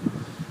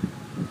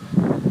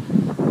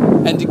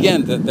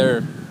again that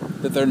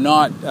they're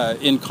not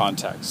in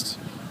context.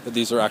 That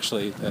these are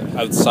actually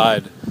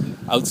outside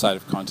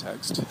of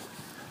context.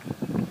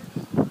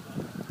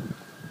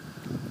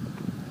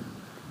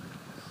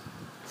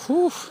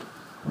 Whew,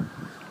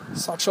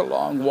 such a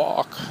long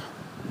walk.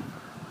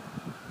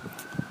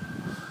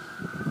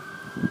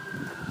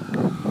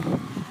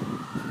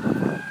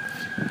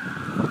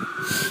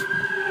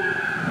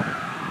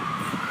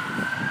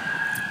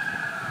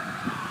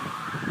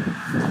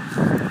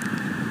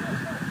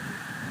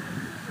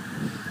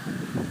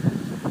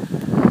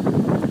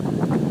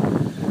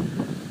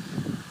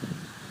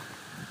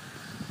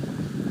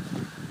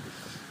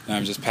 Now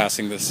I'm just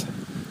passing this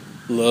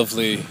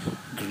lovely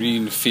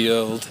green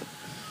field,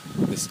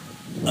 this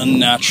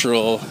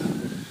unnatural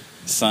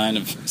sign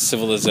of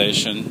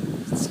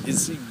civilization.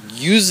 It's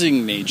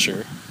using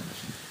nature,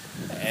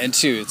 and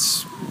too,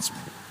 it's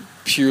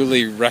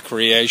purely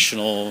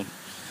recreational.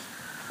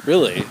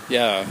 Really,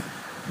 yeah.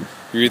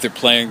 You're either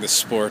playing the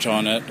sport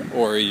on it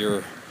or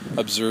you're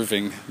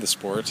observing the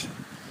sport.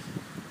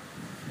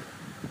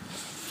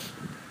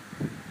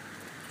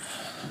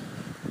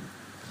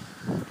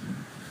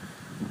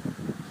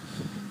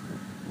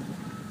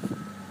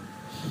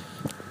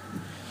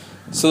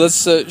 So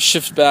let's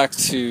shift back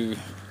to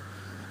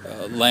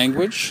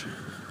language.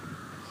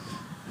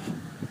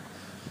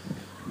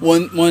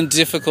 One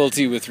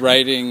difficulty with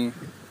writing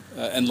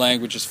and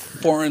language is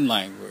foreign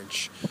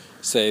language.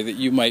 Say that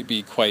you might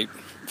be quite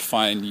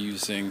fine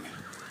using,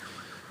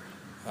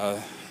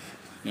 the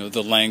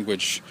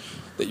language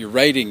that you're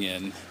writing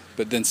in,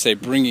 but then say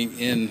bringing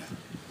in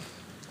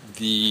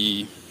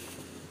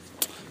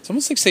it's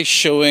almost like say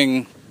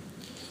showing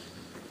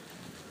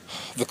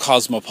the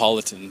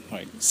cosmopolitan,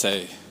 like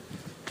say,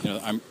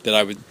 that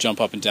I would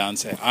jump up and down and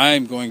say,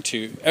 I'm going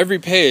to, every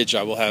page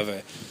I will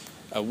have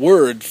a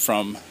word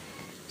from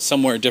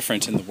somewhere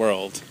different in the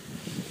world.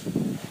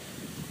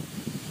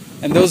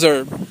 And those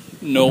are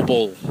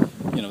noble,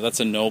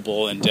 that's a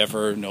noble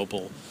endeavor,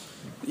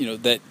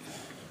 that,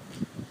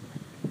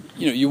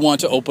 you want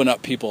to open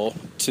up people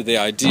to the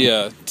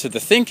idea, to the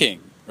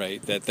thinking,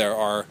 right, that there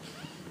are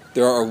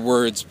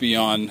words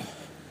beyond,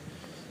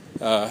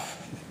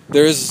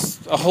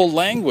 there's a whole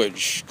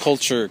language,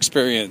 culture,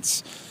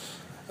 experience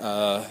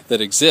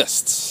that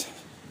exists.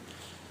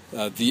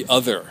 The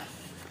other,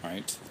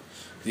 right?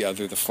 The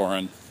other, the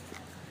foreign.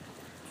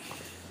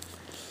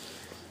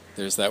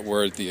 There's that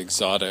word, the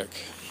exotic.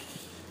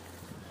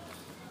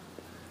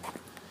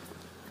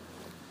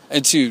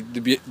 And to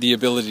the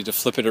ability to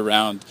flip it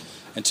around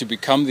and to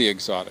become the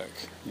exotic,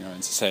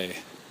 and to say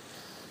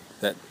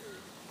that,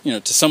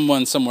 to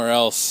someone somewhere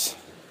else,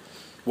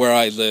 where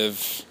I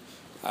live,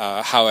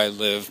 how I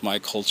live, my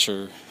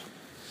culture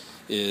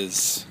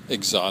is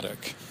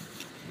exotic.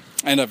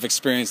 And I've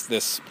experienced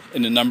this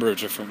in a number of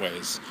different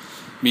ways.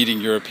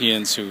 Meeting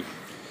Europeans who,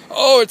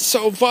 oh, it's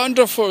so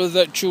wonderful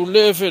that you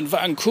live in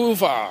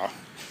Vancouver.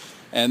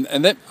 And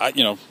then,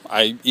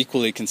 I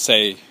equally can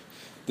say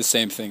the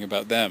same thing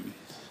about them.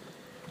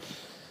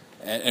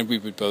 And we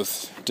would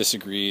both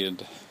disagree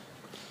and,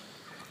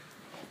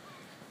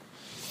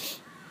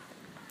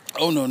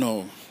 oh,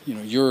 no,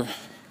 your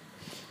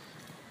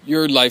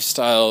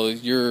lifestyle,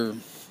 your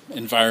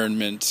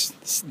environment,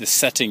 the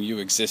setting you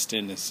exist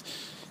in is,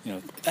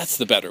 that's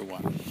the better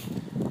one.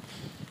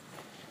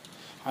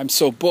 I'm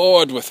so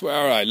bored with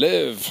where I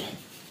live.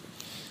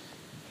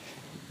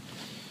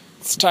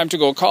 It's time to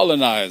go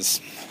colonize.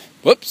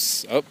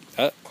 Whoops.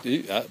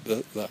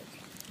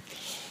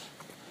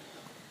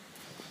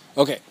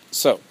 Okay,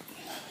 so.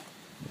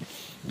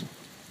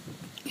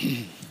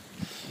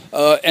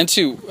 And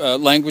two,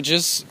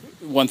 languages,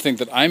 one thing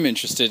that I'm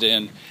interested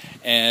in,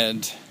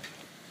 and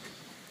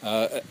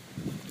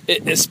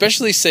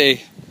especially,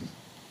 say,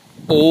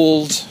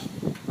 old,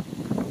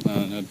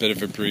 a bit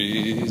of a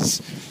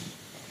breeze.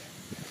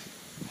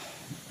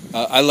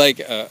 I like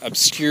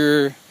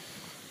obscure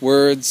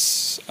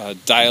words,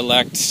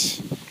 dialect,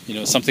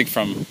 something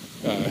from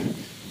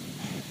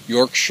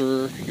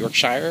Yorkshire.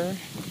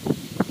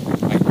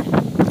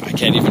 I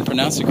can't even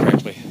pronounce it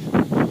correctly.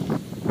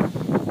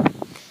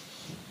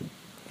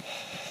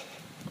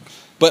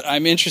 But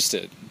I'm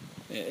interested,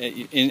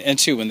 and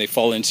too, when they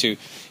fall into,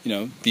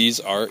 these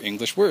are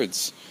English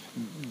words.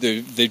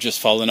 They've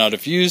just fallen out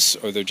of use,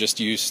 or they're just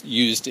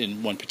used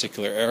in one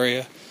particular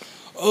area.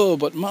 Oh,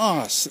 but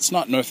Moss, it's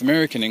not North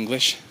American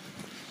English.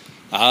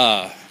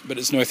 Ah, but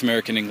it's North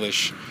American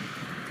English.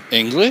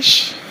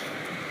 English?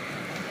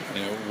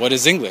 What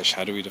is English?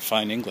 How do we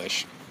define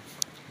English?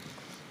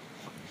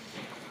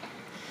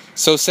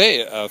 So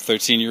say a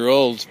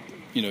 13-year-old,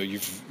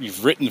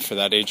 you've written for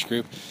that age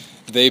group,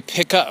 they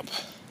pick up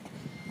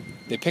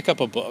a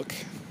book,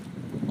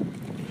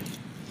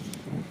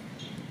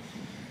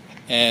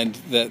 and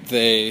that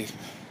they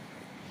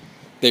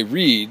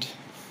read.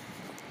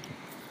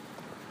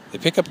 They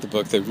pick up the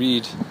book, they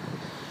read,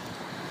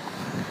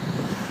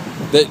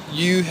 that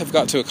you have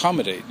got to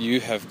accommodate. You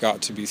have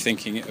got to be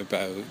thinking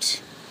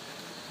about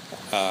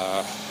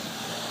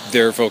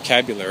their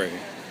vocabulary.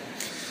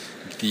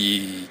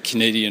 The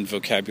Canadian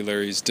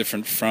vocabulary is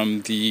different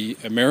from the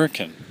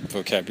American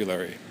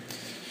vocabulary.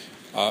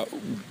 Up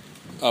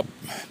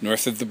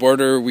north of the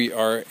border, we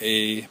are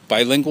a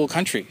bilingual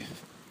country.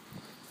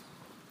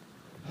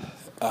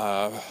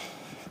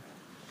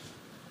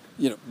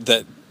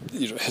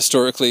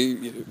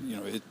 Historically,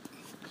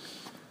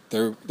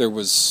 there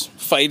was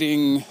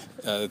fighting,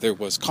 there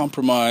was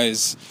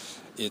compromise.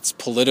 It's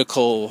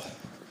political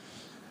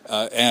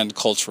and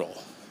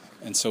cultural,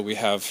 and so we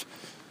have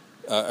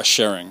a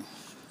sharing.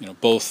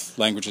 Both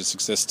languages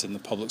exist in the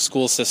public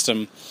school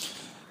system,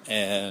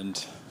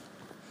 and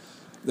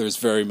there's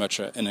very much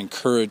an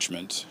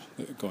encouragement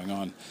going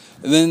on.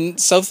 And then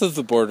south of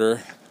the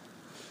border,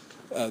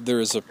 there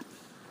is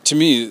to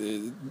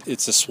me,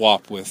 it's a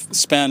swap with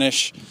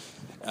Spanish,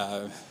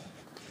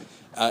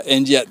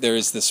 and yet there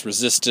is this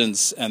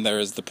resistance, and there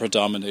is the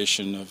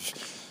predomination of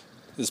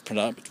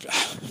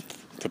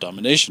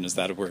predomination, is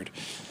that a word?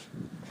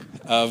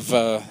 Of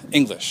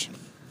English.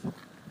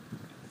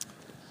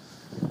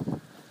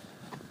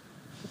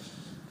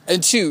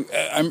 And two,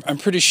 I'm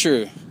pretty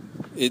sure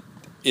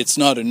it's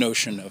not a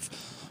notion of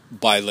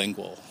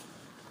bilingual,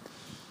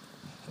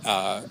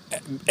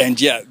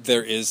 and yet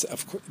there is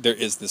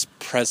this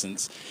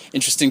presence.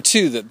 Interesting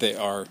too that they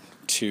are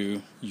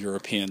to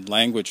European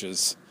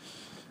languages,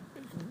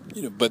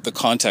 but the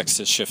context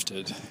has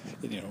shifted.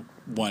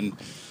 One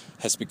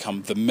has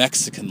become the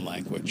Mexican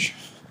language.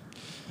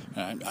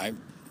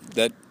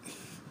 That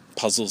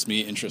puzzles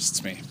me,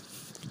 interests me.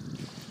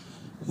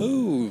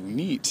 Oh,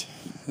 neat.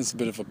 There's a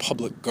bit of a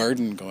public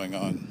garden going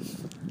on.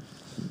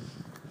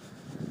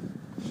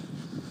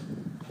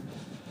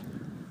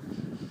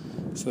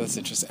 So that's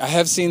interesting. I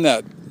have seen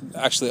that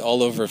actually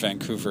all over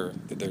Vancouver.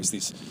 There's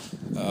these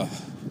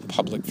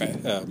public...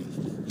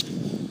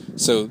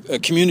 so a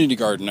community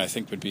garden, I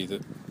think, would be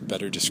the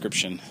better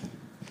description.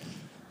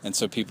 And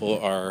so people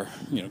are,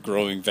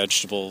 growing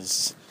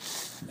vegetables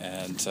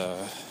and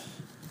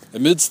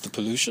amidst the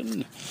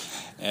pollution.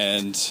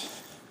 And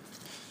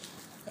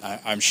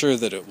I'm sure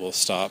that it will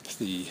stop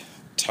the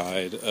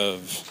tide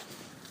of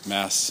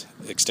mass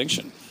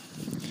extinction.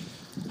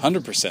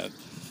 100%.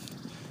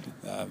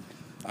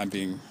 I'm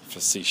being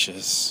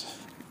facetious.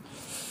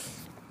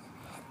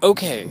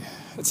 Okay,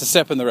 it's a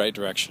step in the right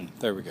direction.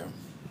 There we go.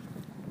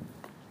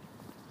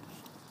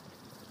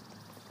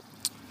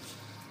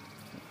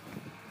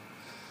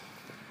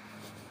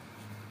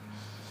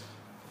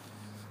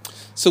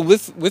 So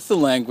with the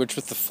language,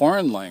 with the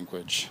foreign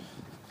language,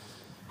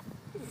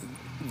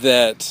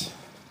 that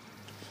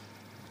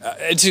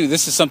and too,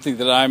 this is something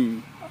that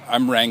I'm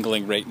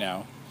wrangling right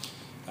now.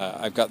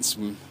 I've gotten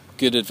some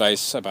good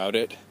advice about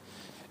it.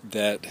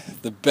 That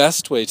the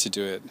best way to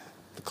do it,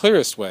 the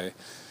clearest way,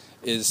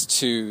 is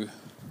to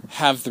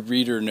have the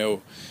reader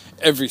know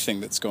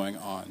everything that's going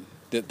on.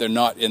 That they're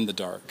not in the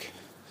dark.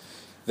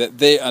 That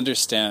they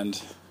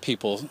understand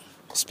people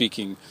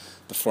speaking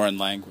the foreign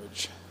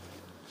language.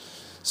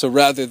 So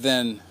rather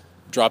than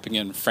dropping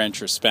in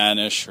French or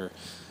Spanish or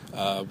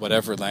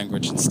whatever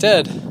language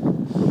instead,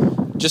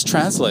 just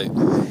translate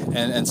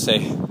and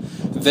say,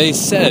 they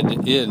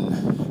said in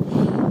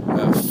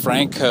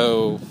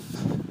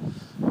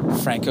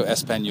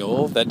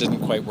Franco-Espanol, that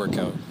didn't quite work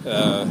out,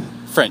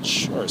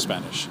 French or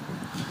Spanish.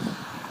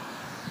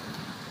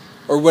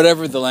 Or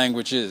whatever the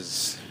language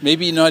is.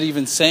 Maybe not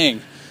even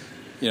saying,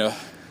 the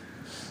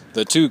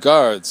two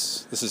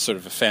guards, this is sort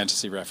of a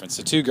fantasy reference,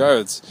 the two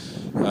guards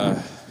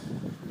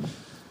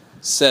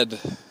said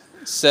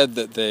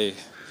that they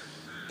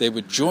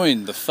would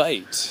join the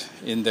fight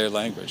in their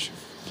language.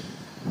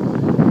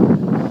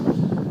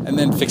 And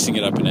then fixing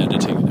it up and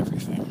editing and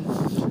everything.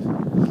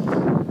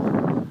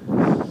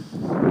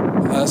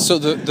 So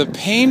the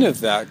pain of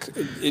that,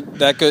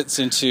 that gets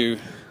into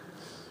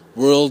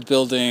world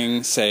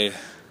building, say,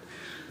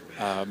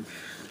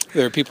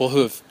 there are people who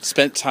have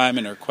spent time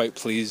and are quite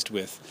pleased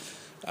with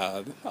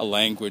a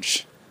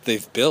language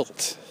they've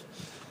built,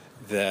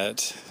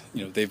 that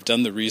they've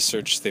done the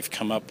research, they've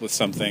come up with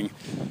something,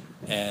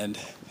 and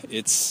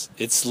it's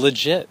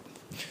legit.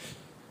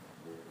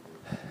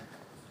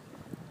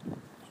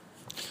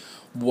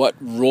 What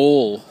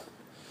role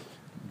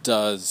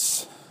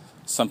does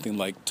something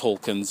like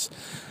Tolkien's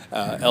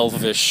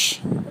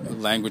Elvish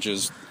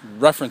languages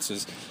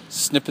references,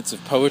 snippets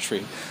of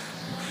poetry?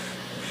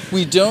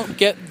 We don't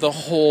get the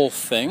whole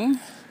thing.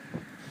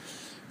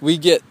 We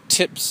get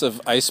tips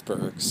of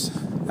icebergs.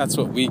 That's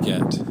what we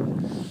get.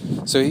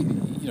 So,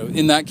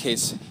 in that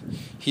case,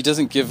 he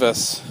doesn't give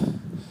us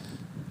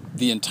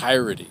the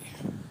entirety.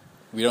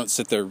 We don't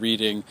sit there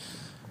reading,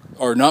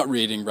 or not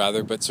reading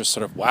rather, but it's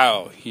sort of,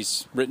 wow,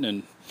 he's written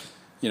in,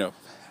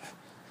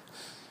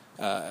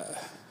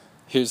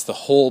 here's the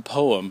whole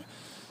poem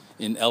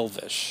in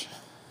Elvish.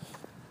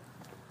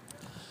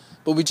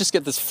 But we just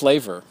get this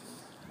flavor.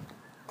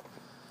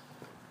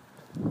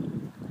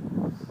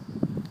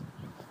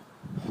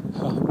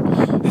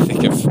 I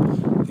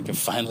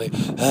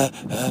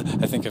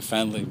think I've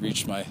finally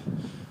reached my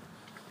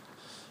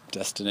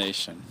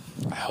destination.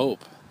 I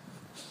hope.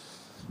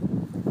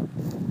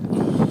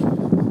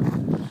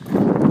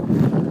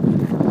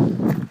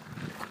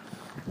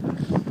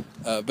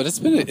 But it's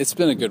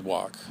been a good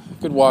walk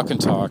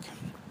and talk.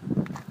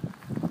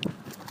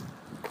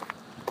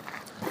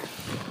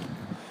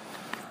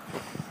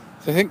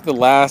 So I think the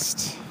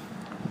last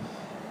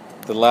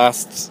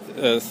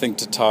thing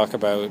to talk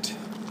about,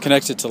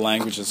 connected to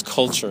language, is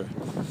culture.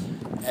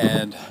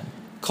 And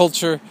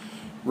culture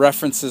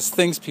references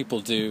things people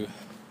do.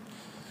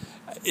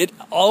 It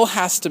all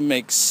has to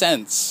make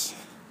sense.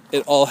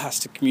 It all has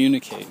to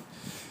communicate.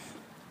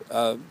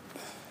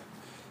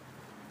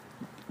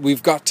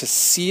 We've got to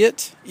see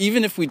it.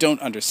 Even if we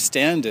don't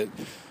understand it,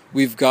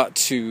 we've got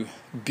to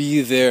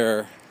be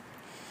there,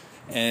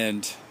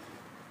 and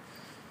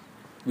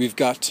we've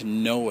got to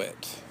know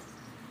it.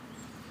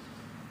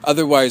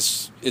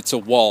 Otherwise, it's a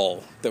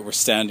wall that we're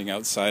standing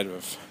outside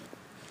of.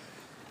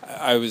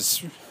 I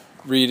was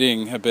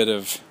reading a bit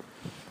of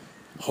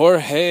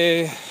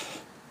Jorge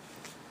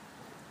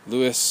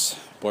Luis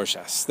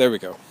Borges. There we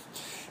go.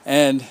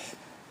 And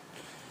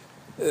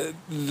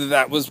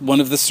that was one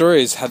of the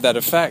stories, had that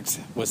effect,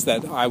 was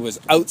that I was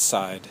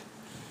outside.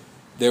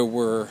 There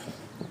were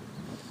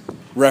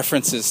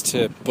references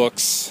to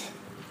books.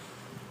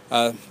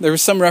 There were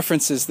some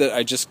references that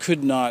I just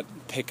could not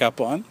pick up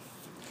on.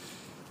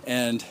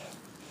 And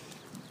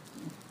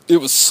it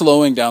was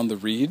slowing down the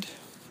read.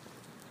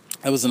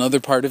 That was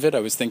another part of it. I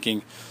was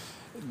thinking,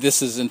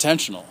 this is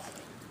intentional.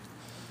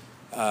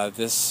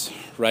 This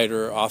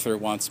writer, author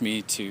wants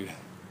me to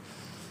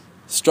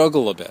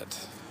struggle a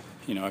bit.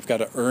 I've got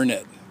to earn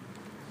it.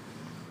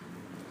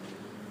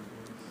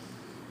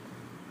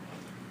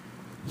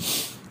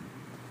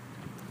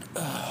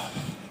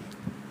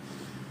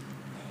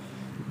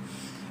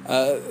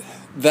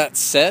 That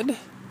said,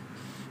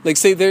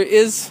 say there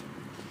is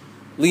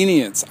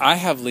lenience. I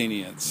have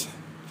lenience.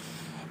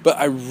 But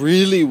I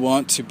really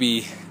want to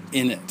be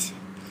in it.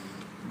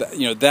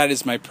 That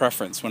is my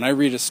preference. When I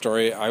read a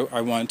story,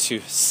 I want to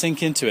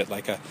sink into it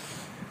like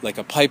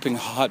a piping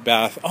hot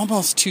bath,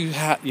 almost too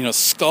hot,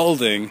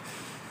 scalding,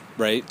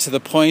 right, to the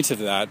point of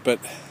that. But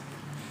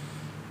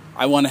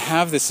I want to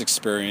have this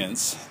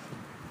experience.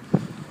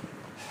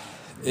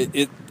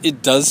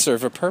 It does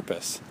serve a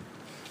purpose.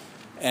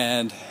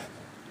 And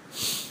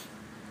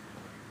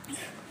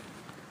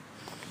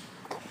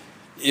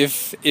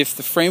if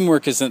the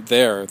framework isn't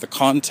there, the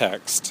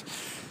context,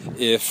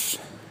 if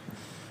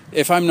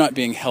I'm not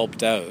being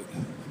helped out,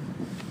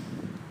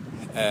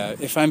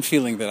 if I'm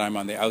feeling that I'm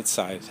on the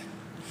outside,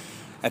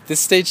 at this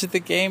stage of the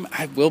game,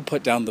 I will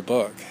put down the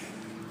book.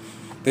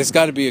 There's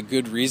got to be a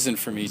good reason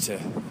for me to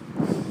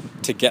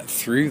get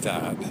through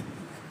that.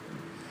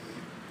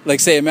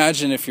 Say,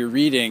 imagine if you're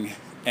reading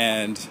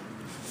and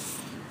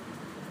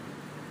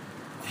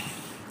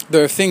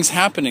there are things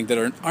happening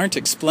that aren't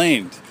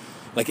explained.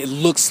 It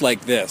looks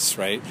like this,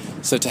 right?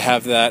 So to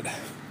have that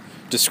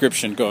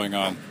description going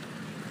on,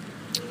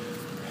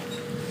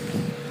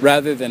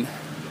 rather than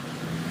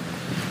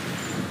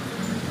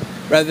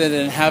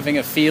having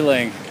a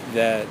feeling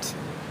that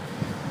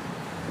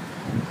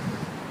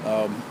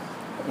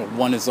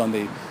one is on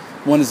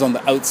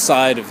the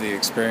outside of the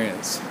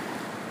experience.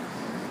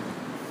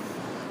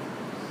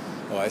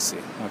 Oh, I see.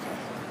 Okay.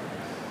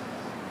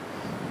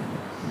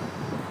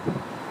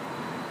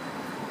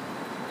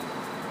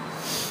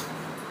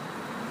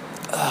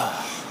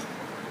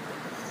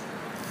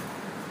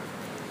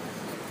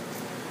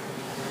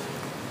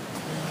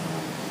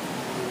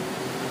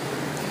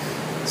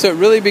 So it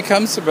really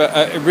becomes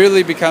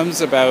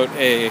about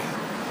a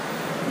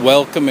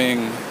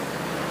welcoming,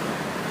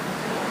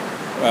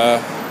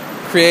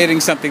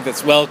 creating something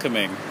that's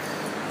welcoming,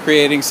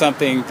 creating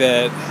something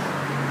that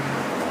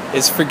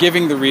is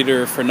forgiving the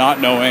reader for not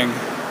knowing,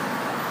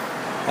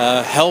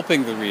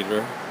 helping the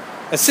reader,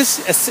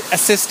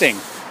 assisting.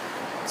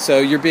 So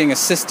you're being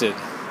assisted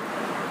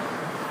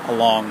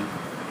along.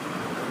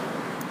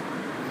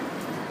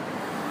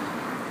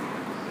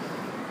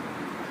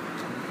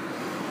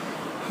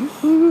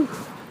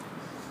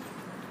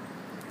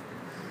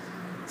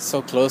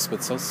 So close,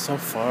 but so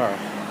far.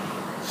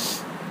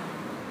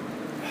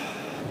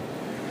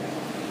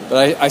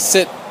 But I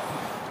sit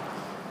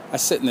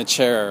in the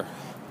chair.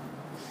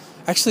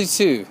 Actually,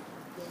 too,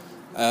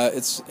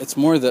 it's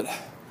more that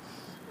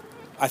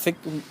I think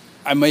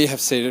I may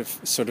have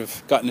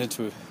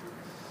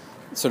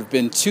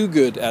been too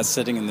good at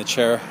sitting in the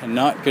chair and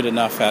not good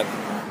enough at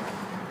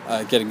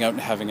getting out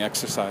and having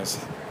exercise.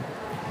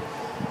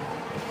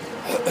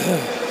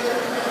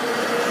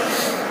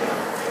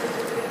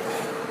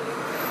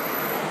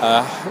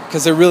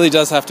 Because there really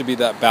does have to be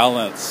that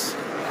balance.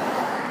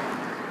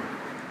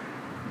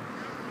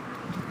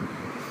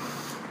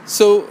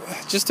 So,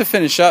 just to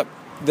finish up,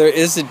 there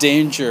is a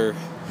danger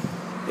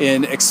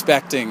in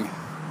expecting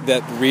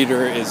that the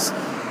reader is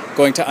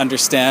going to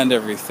understand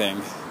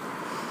everything.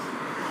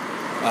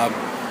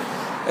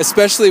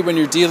 Especially when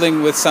you're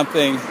dealing with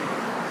something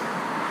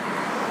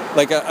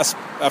like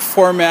a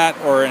format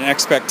or an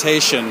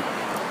expectation,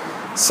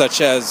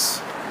 such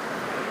as,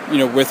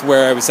 with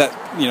where I was at,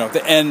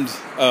 the end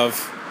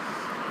of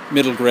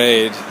middle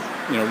grade,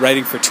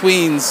 writing for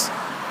tweens,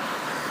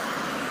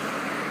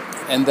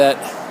 and that,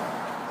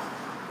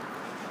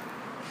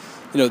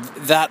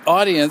 that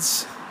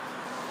audience,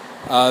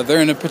 they're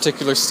in a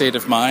particular state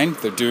of mind,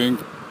 they're doing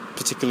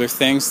particular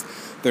things,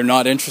 they're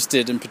not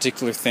interested in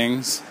particular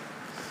things.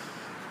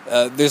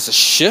 There's a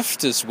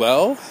shift as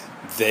well.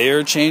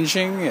 They're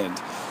changing, and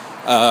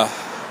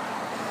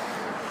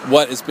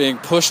what is being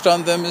pushed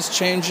on them is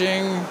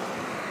changing.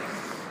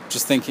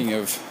 Just thinking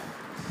of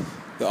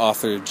the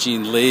author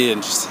Jean Lee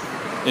and just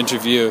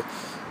interview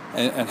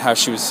and how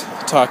she was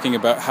talking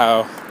about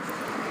how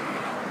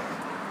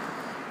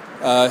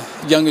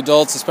young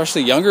adults,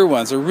 especially younger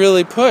ones, are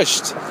really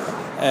pushed,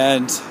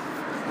 and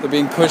they're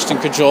being pushed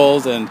and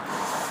cajoled and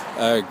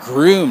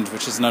groomed,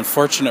 which is an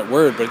unfortunate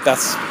word, but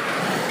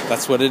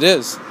that's what it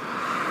is.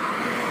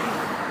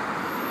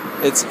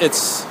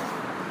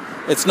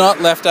 It's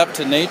not left up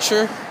to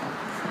nature,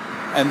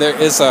 and there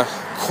is a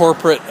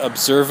corporate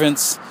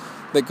observance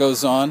that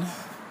goes on.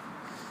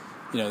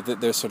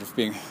 That they're sort of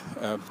being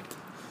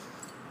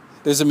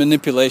there's a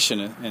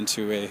manipulation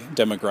into a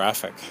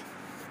demographic.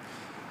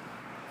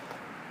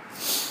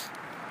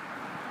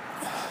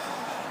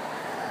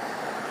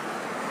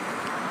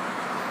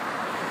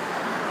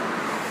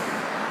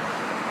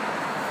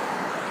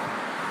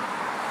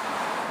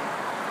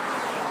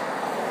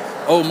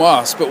 Oh,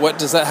 Moss, but what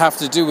does that have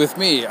to do with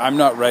me? I'm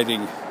not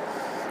writing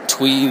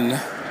tween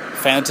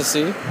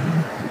fantasy.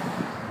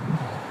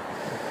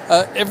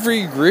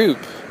 Every group,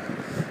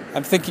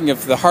 I'm thinking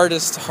of the hard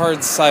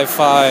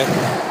sci-fi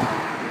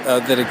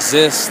that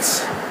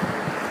exists.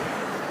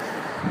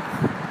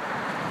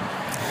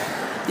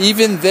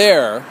 Even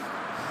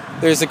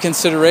there's a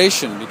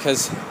consideration,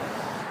 because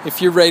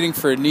if you're writing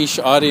for a niche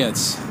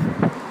audience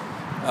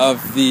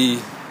of the,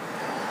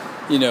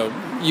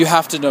 you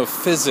have to know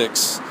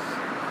physics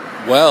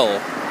well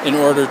in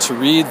order to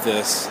read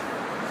this,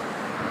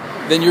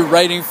 then you're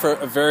writing for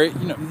a very,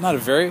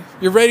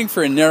 you're writing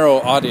for a narrow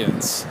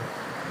audience.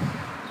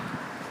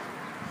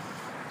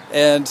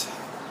 And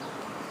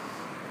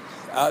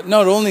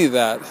not only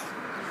that,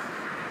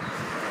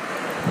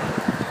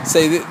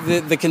 say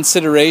the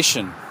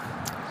consideration.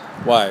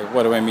 Why?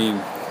 What do I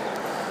mean?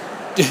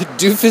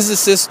 Do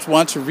physicists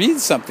want to read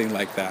something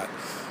like that?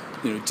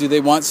 Do they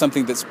want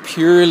something that's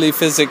purely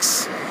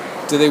physics?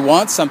 Do they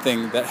want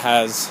something that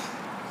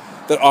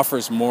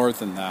offers more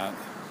than that?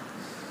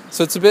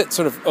 So it's a bit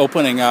sort of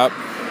opening up,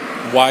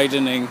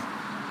 widening,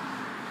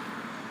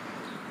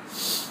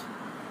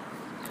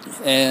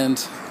 and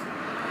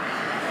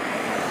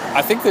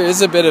I think there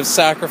is a bit of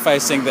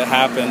sacrificing that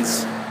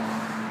happens.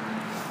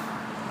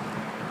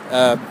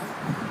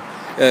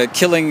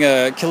 Killing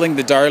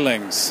the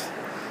darlings.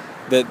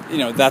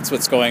 That's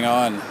what's going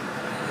on.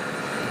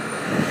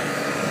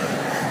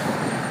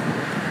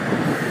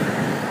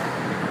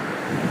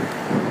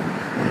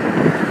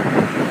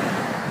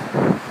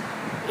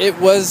 It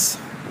was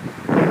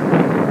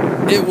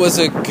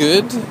a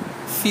good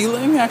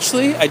feeling,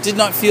 actually. I did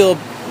not feel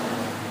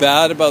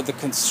bad about the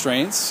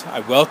constraints.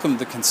 I welcomed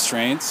the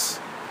constraints.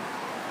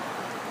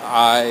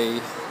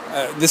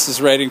 This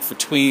is writing for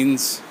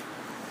tweens.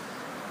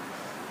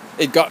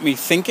 It got me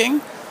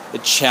thinking.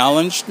 It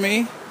challenged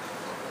me.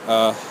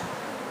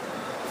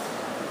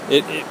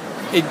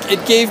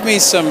 It gave me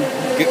some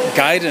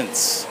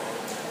guidance.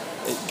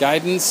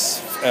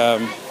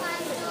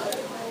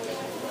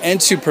 And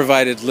to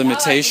provided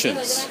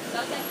limitations,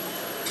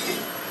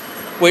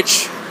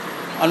 which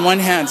on one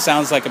hand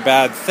sounds like a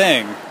bad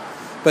thing,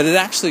 but it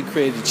actually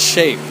created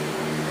shape.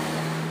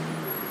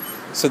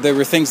 So there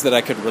were things that I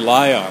could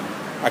rely on.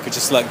 I could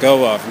just let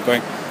go of and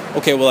going,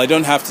 okay, well, I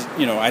don't have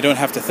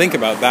to think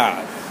about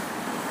that.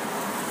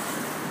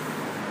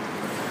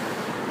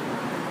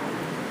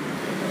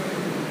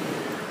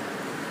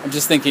 I'm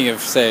just thinking of,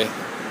 say,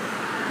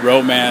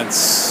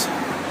 romance.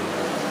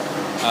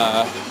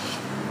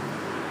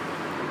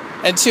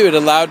 And two, it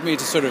allowed me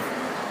to sort of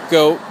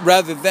go,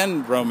 rather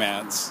than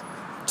romance,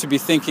 to be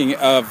thinking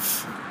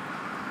of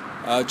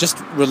just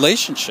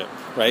relationship,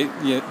 right?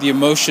 The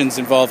emotions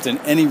involved in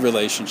any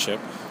relationship,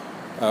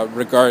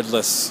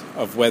 regardless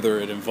of whether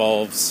it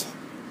involves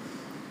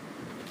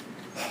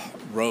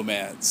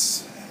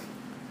romance.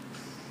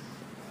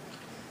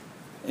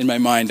 In my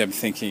mind, I'm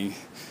thinking,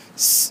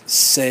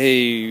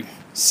 say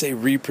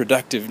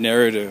reproductive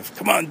narrative.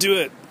 Come on, do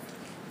it!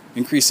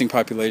 Increasing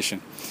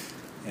population.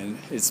 And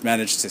it's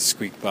managed to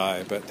squeak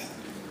by, but...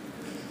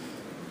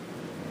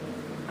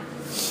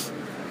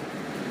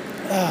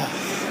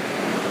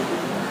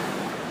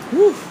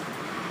 Whew.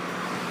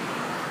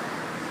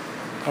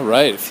 All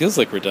right, it feels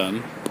like we're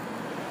done.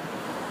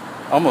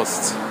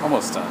 Almost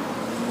done.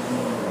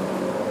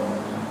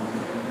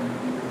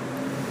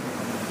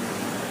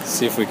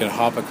 See if we can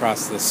hop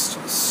across this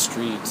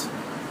street.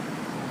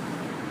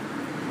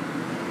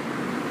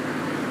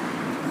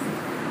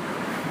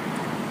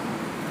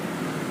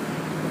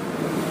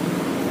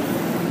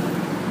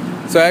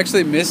 So I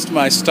actually missed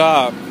my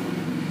stop.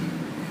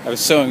 I was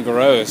so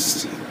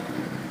engrossed,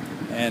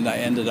 and I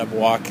ended up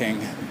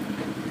walking.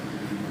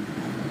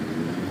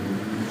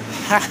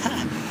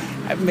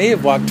 I may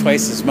have walked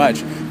twice as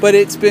much, but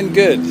it's been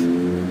good.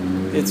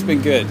 It's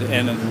been good,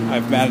 and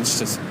I've managed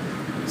to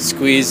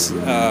squeeze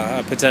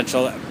a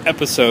potential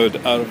episode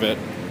out of it.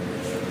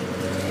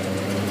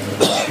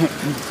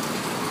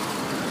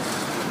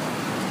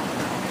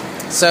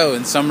 So,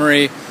 in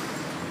summary,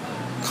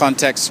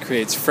 context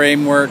creates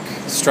framework,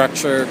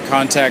 structure,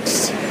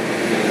 context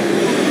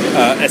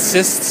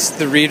assists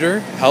the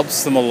reader,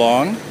 helps them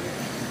along.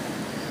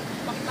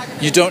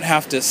 You don't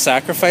have to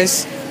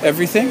sacrifice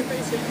everything.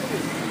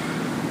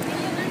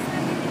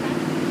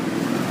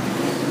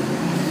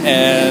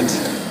 And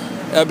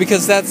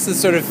because that's the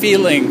sort of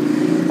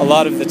feeling a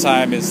lot of the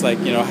time is like,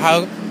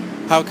 how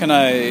can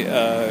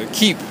I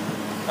keep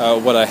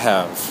what I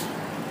have?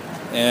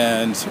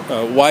 And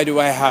why do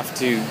I have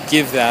to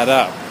give that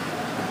up?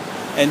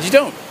 And you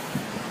don't.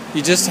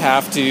 You just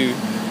have to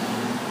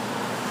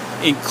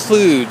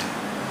include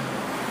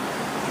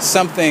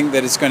something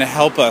that is going to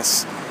help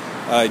us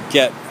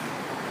get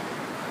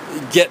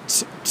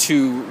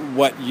to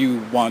what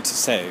you want to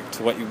say,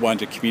 to what you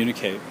want to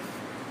communicate.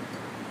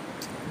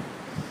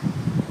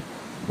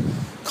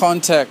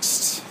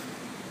 Context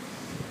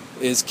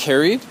is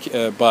carried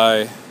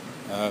by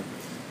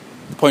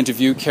point of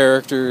view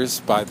characters,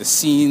 by the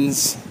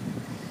scenes,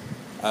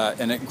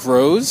 and it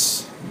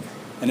grows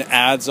and it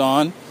adds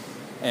on,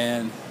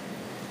 and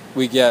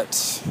We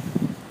get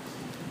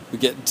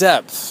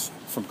depth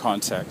from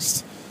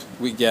context.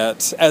 We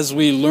get, as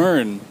we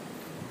learn,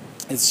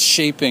 it's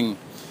shaping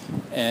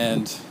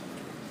and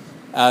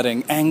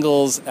adding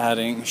angles,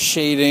 adding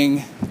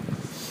shading,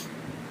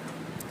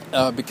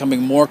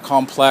 becoming more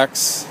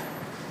complex.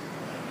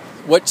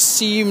 What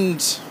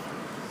seemed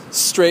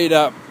straight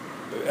up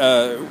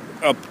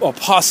a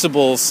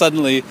possible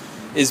suddenly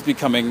is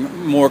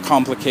becoming more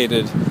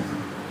complicated,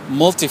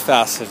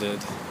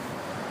 multifaceted,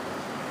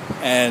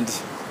 and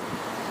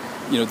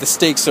the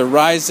stakes are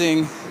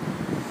rising,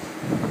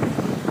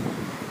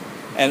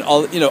 and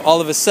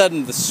all of a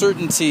sudden the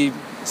certainty,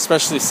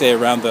 especially say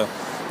around the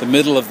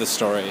middle of the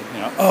story,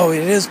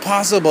 it is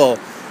possible,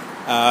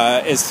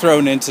 is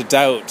thrown into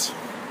doubt.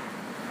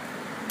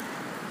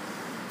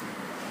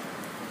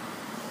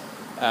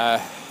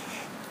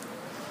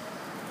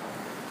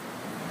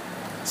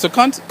 So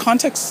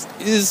context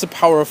is a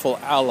powerful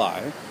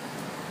ally.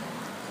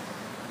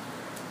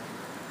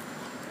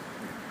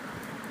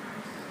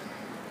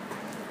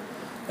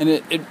 And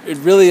it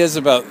really is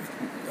about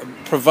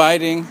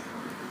providing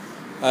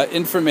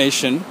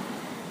information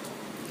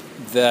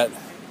that,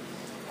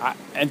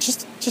 and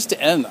just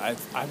to end,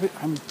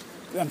 I'm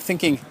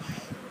thinking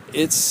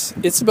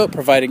it's about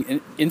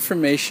providing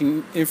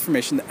information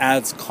that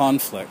adds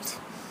conflict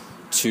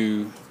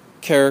to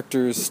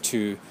characters,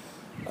 to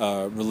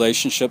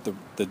relationship,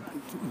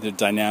 the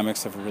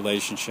dynamics of a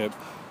relationship.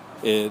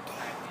 It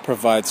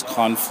provides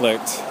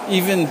conflict,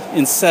 even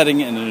in setting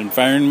in an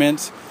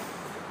environment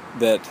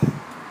that,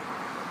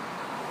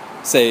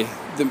 say,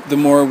 the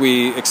more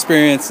we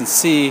experience and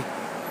see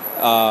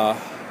a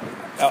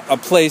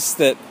place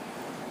that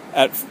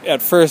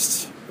at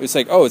first it's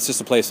like, oh, it's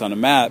just a place on a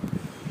map,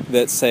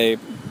 that, say,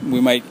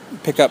 we might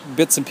pick up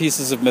bits and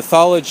pieces of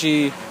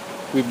mythology,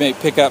 we may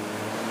pick up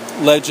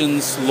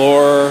legends,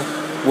 lore,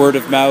 word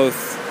of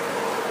mouth,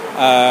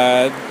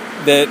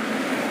 that,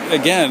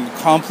 again,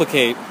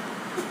 complicate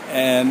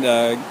and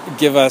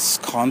give us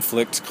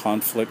conflict.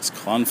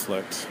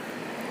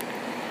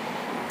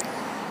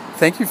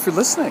 Thank you for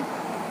listening.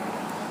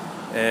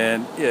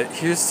 And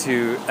here's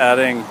to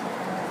adding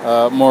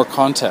more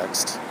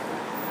context.